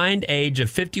combined age of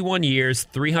 51 years,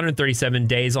 337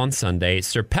 days on Sunday,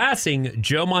 surpassing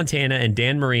Joe Montana and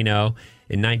Dan Marino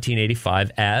in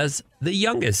 1985 as the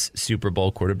youngest Super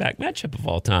Bowl quarterback matchup of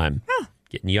all time.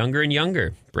 Getting younger and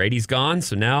younger. Brady's gone,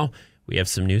 so now we have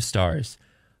some new stars.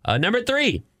 Number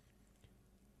 3.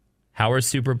 How are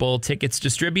Super Bowl tickets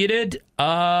distributed?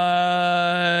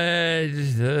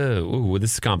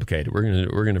 This is complicated.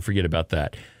 We're gonna forget about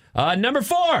that. Number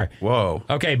 4. Whoa.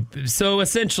 Okay, so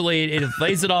essentially it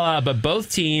lays it all out, but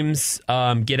both teams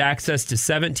get access to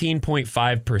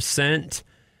 17.5%.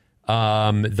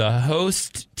 The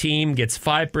host team gets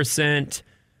 5%.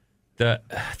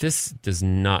 This does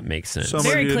not make sense.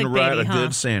 Somebody didn't write a clickbaity,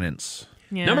 good sentence.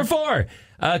 Yeah. Number 4.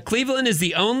 Cleveland is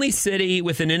the only city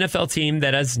with an NFL team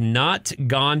that has not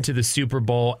gone to the Super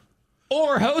Bowl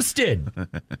or hosted.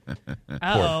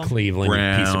 Poor Cleveland, you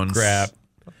piece of Browns. crap.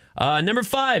 Number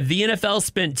 5. The NFL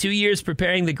spent 2 years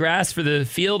preparing the grass for the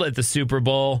field at the Super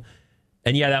Bowl.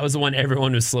 And yeah, that was the one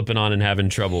everyone was slipping on and having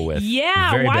trouble with. Yeah,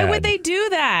 Very why bad. would they do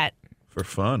that? For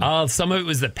fun. Some of it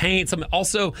was the paint.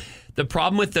 Also, the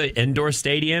problem with the indoor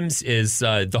stadiums is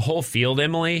the whole field,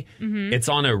 Emily, it's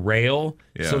on a rail.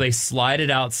 Yeah. So they slide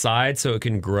it outside so it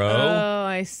can grow. Oh,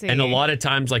 I see. And a lot of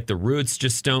times, like, the roots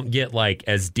just don't get, like,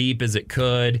 as deep as it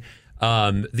could.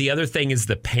 The other thing is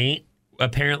the paint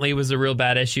apparently was a real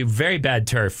bad issue. Very bad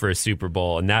turf for a Super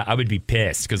Bowl. And that I would be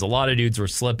pissed because a lot of dudes were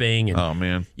slipping. And, Oh,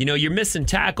 man. you know, you're missing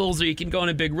tackles or you can go on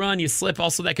a big run. You slip.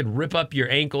 Also, that could rip up your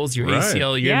ankles, your Right.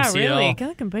 ACL, your Yeah, MCL. really.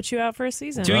 That can put you out for a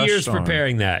season. 2 years Rushed on.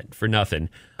 preparing that for nothing.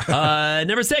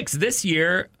 Number 6, this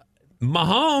year,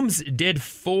 Mahomes did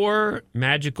 4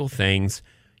 magical things.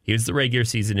 He was the regular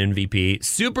season MVP,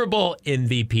 Super Bowl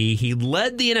MVP. He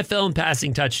led the NFL in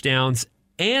passing touchdowns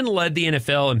and led the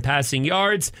NFL in passing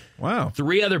yards. Wow.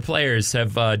 3 other players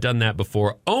have done that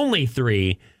before. Only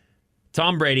 3.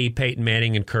 Tom Brady, Peyton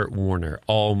Manning, and Kurt Warner,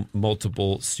 all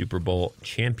multiple Super Bowl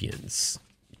champions.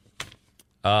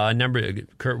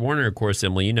 Kurt Warner, of course,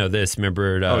 Emily, you know this.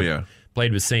 Remember,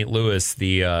 played with St. Louis,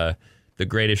 the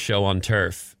greatest show on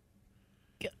turf.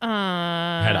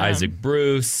 Had Isaac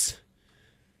Bruce.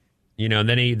 You know, and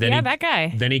that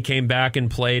guy. Then he came back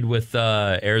and played with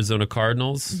Arizona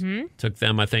Cardinals. Mm-hmm. Took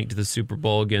them, I think, to the Super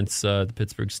Bowl against the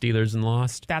Pittsburgh Steelers and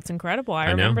lost. That's incredible. I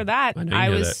know. remember that. I know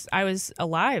you know that. I was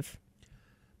alive.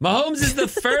 Mahomes is the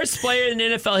first player in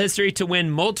NFL history to win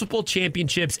multiple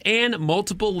championships and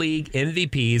multiple league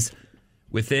MVPs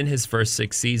within his first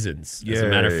 6 seasons. As a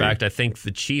matter of Yay. fact, I think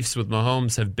the Chiefs with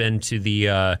Mahomes have been to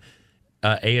the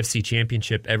AFC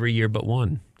Championship every year but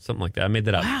one. Something like that. I made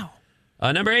that up. Wow.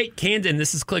 Number 8, Kansas.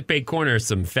 This is Clickbait Corner.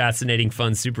 Some fascinating,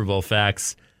 fun Super Bowl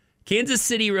facts. Kansas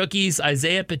City rookies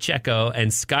Isaiah Pacheco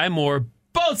and Sky Moore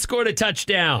both scored a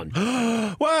touchdown.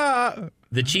 Wow.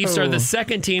 The Chiefs are the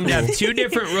second team to have 2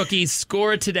 different rookies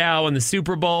score a touchdown in the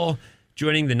Super Bowl,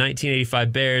 joining the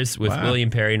 1985 Bears with William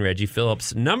Perry and Reggie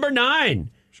Phillips. Number 9.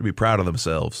 Should be proud of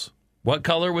themselves. What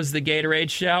color was the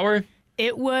Gatorade shower?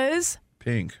 It was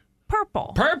Pink.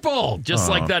 purple. Purple, just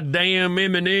like that damn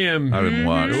M&M. I didn't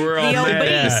watch. We're all The mad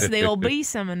obese, at. the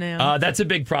obese M&M. That's a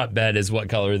big prop bet is what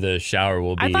color the shower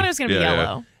will be. I thought it was going to be Yeah,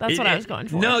 yellow. That's what I was going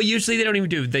for. No, usually they don't even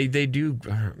do. They do.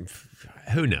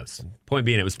 Who knows? Point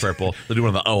being, it was purple. They do one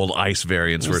of the old ice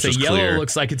variants where it's So just yellow clear.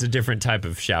 looks like it's a different type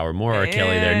of shower. More R.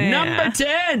 Kelly there. Yeah. Number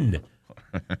 10.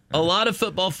 A lot of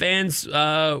football fans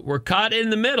were caught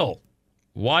in the middle.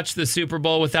 Watch the Super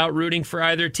Bowl without rooting for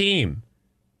either team.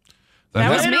 That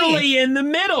was me. Literally in the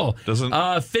middle.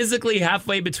 Doesn't- Physically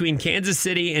halfway between Kansas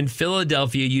City and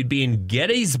Philadelphia, you'd be in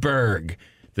Gettysburg,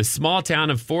 the small town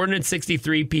of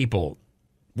 463 people.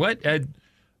 What?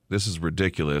 This is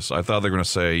ridiculous. I thought they were going to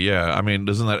say, yeah. I mean,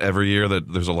 isn't that every year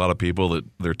that there's a lot of people that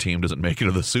their team doesn't make it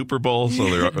to the Super Bowl?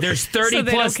 So There's 30 So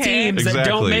they plus don't care. teams that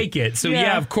don't Exactly. make it. So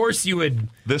Yeah. of course you would.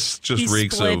 This just He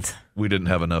reeks split. of we didn't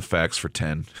have enough facts for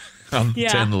 10. on Yeah.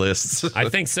 10 lists. I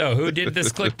think so. Who did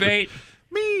this clickbait?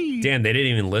 Me. Damn, they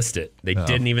didn't even list it. They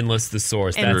didn't even list the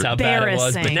source. That's how bad it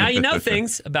was. But Embarrassing. now you know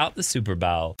things about the Super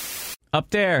Bowl. Up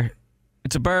there,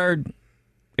 it's a bird,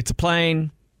 it's a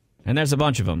plane, and there's a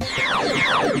bunch of them.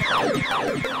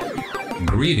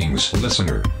 Greetings,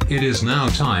 listener. It is now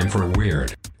time for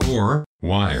Weird or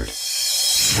Wired.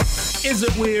 Is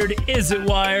it weird? Is it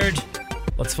wired?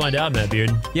 Let's find out, Matt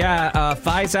Beard. Yeah,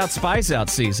 Thighs Out, Spies Out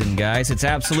season, guys. It's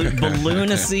absolute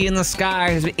balloonacy in the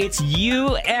skies. It's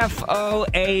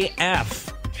UFOAF.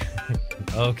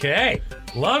 Okay.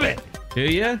 Love it. Do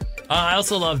you? I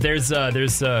also love there's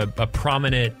a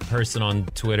prominent person on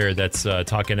Twitter that's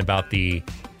talking about the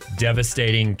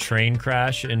devastating train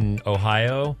crash in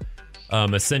Ohio.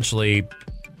 Essentially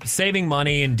saving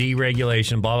money and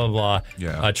deregulation, blah, blah, blah.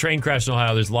 Yeah. Train crash in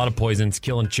Ohio. There's a lot of poisons,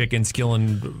 killing chickens,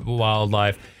 killing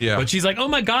wildlife. Yeah. But she's like, oh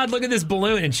my God, look at this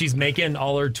balloon. And she's making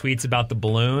all her tweets about the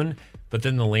balloon. But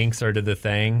then the links are to the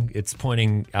thing. It's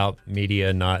pointing out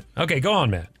media, not. Okay, go on,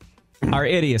 Matt. Our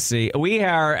idiocy. We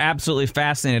are absolutely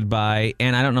fascinated by,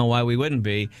 and I don't know why we wouldn't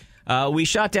be. We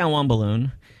shot down one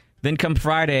balloon. Then come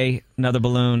Friday, another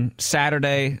balloon.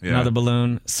 Saturday, another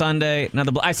balloon. Sunday,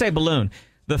 another balloon. I say balloon.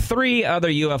 The 3 other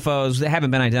UFOs that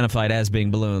haven't been identified as being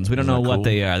balloons. We don't know what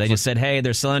they are. They just said, hey,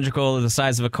 they're cylindrical, they're the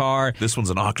size of a car. This one's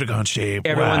an octagon shape.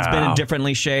 Everyone's been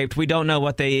differently shaped. We don't know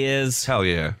what they is. Hell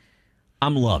yeah.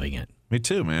 I'm loving it. Me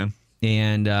too, man.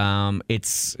 And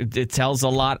it tells a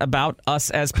lot about us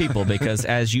as people because,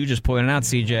 as you just pointed out,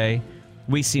 CJ,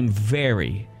 we seem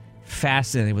very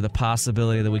fascinated with the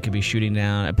possibility that we could be shooting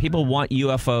down. People want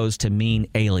UFOs to mean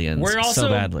aliens We're also, so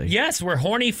badly. Yes, we're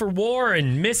horny for war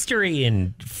and mystery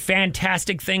and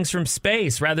fantastic things from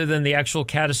space rather than the actual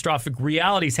catastrophic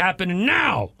realities happening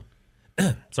now.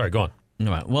 Sorry, go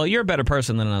on. Well, you're a better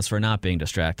person than us for not being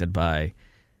distracted by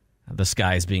the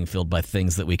skies being filled by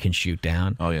things that we can shoot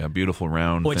down. Oh, yeah. Beautiful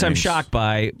round Which things. I'm shocked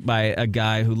by a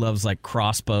guy who loves like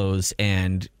crossbows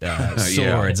and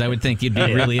swords. I would think you'd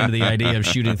be really into the idea of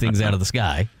shooting things out of the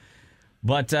sky.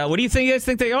 But what do you guys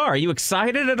think they are? Are you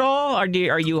excited at all? Are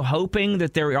you hoping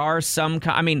that there are some...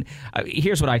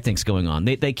 here's what I think's going on.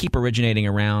 They keep originating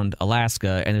around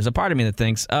Alaska, and there's a part of me that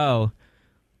thinks, oh,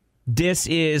 this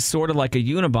is sort of like a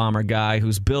Unabomber guy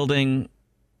who's building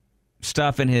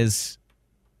stuff in his...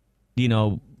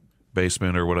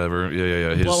 basement or whatever.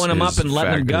 Yeah. Blowing them up and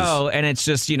letting them go, and it's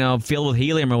just, filled with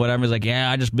helium or whatever. It's like,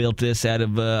 I just built this out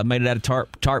of, made it out of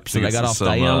tarps that I got off the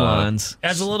lines.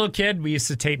 As a little kid, we used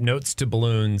to tape notes to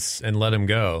balloons and let them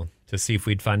go to see if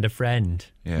we'd find a friend.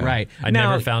 Yeah. Right. I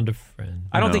never found a friend.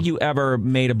 I don't think you ever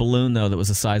made a balloon, though, that was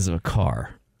the size of a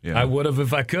car. Yeah. I would have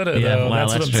if I could have, Yeah, though. well,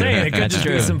 that's what I'm that's saying. true. It could That's just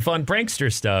be true. some fun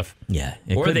prankster stuff. Yeah.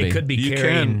 Or they could be You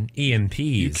carrying EMPs.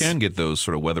 You can get those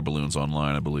sort of weather balloons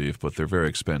online, I believe, but they're very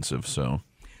expensive, so...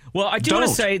 Well, I do want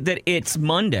to say that it's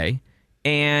Monday,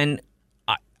 and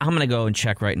I'm going to go and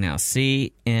check right now.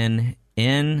 CNN,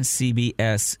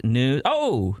 CBS News.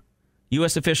 Oh,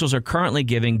 U.S. officials are currently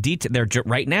giving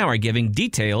right now are giving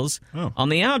details on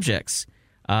the objects.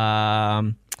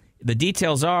 The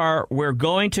details are we're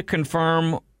going to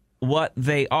confirm what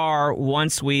they are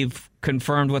once we've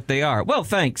confirmed what they are. Well,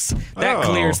 thanks. That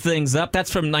clears things up.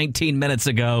 That's from 19 minutes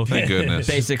ago. Thank goodness.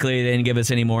 Basically, they didn't give us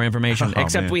any more information,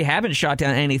 except man. we haven't shot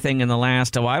down anything in the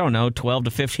last, 12 to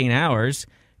 15 hours.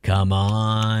 Come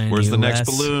on, Where's the next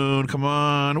US? balloon? Come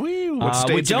on. What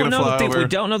states We don't are going to know fly that over? we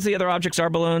don't know if the other objects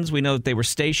are balloons. We know that they were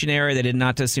stationary. They did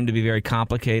not seem to be very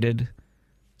complicated.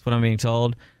 That's what I'm being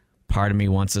told. Part of me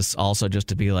wants us also just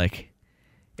to be like,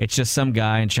 it's just some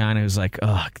guy in China who's like,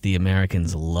 the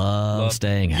Americans love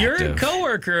staying active. Your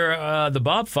coworker, the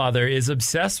Bob Father, is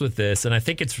obsessed with this, and I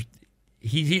think it's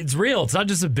real. It's not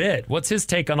just a bit. What's his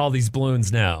take on all these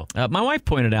balloons now? My wife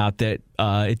pointed out that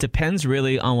it depends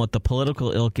really on what the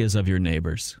political ilk is of your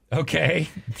neighbors. Okay.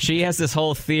 She has this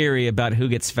whole theory about who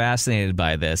gets fascinated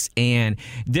by this, and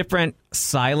different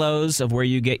silos of where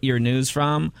you get your news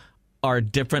from are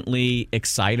differently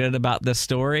excited about this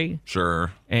story.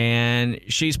 Sure. And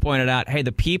she's pointed out, hey,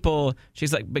 the people,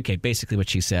 she's like, okay, basically what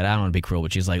she said, I don't want to be cruel,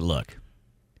 but she's like, look,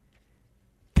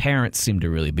 parents seem to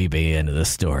really be into this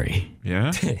story.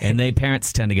 Yeah? And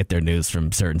parents tend to get their news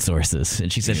from certain sources.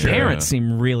 And she said, parents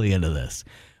seem really into this.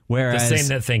 Whereas, the same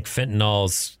that think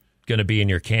fentanyl's going to be in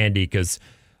your candy because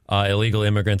illegal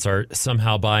immigrants are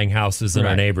somehow buying houses in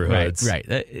our neighborhoods. Right.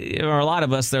 Or a lot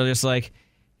of us, they're just like,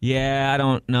 I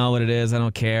don't know what it is. I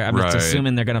don't care. I'm just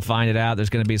assuming they're going to find it out. There's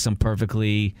going to be some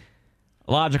perfectly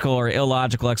logical or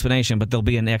illogical explanation, but there'll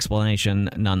be an explanation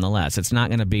nonetheless. It's not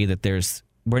going to be that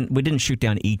we didn't shoot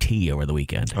down E.T. over the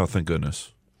weekend. Oh, thank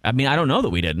goodness. I mean, I don't know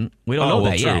that we didn't. We don't know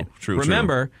that yet. True.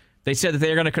 Remember, They said that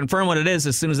they're going to confirm what it is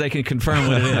as soon as they can confirm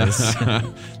what it is. They're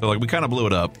like, we kind of blew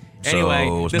it up. Anyway,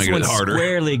 so let's this make one it harder.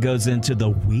 squarely goes into the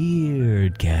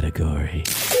weird category.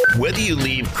 Whether you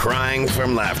leave crying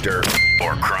from laughter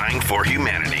or crying for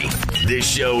humanity, this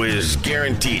show is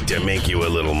guaranteed to make you a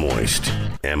little moist.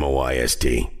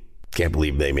 M-O-I-S-T. Can't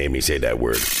believe they made me say that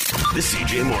word. The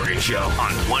CJ Morgan Show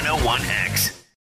on 101X.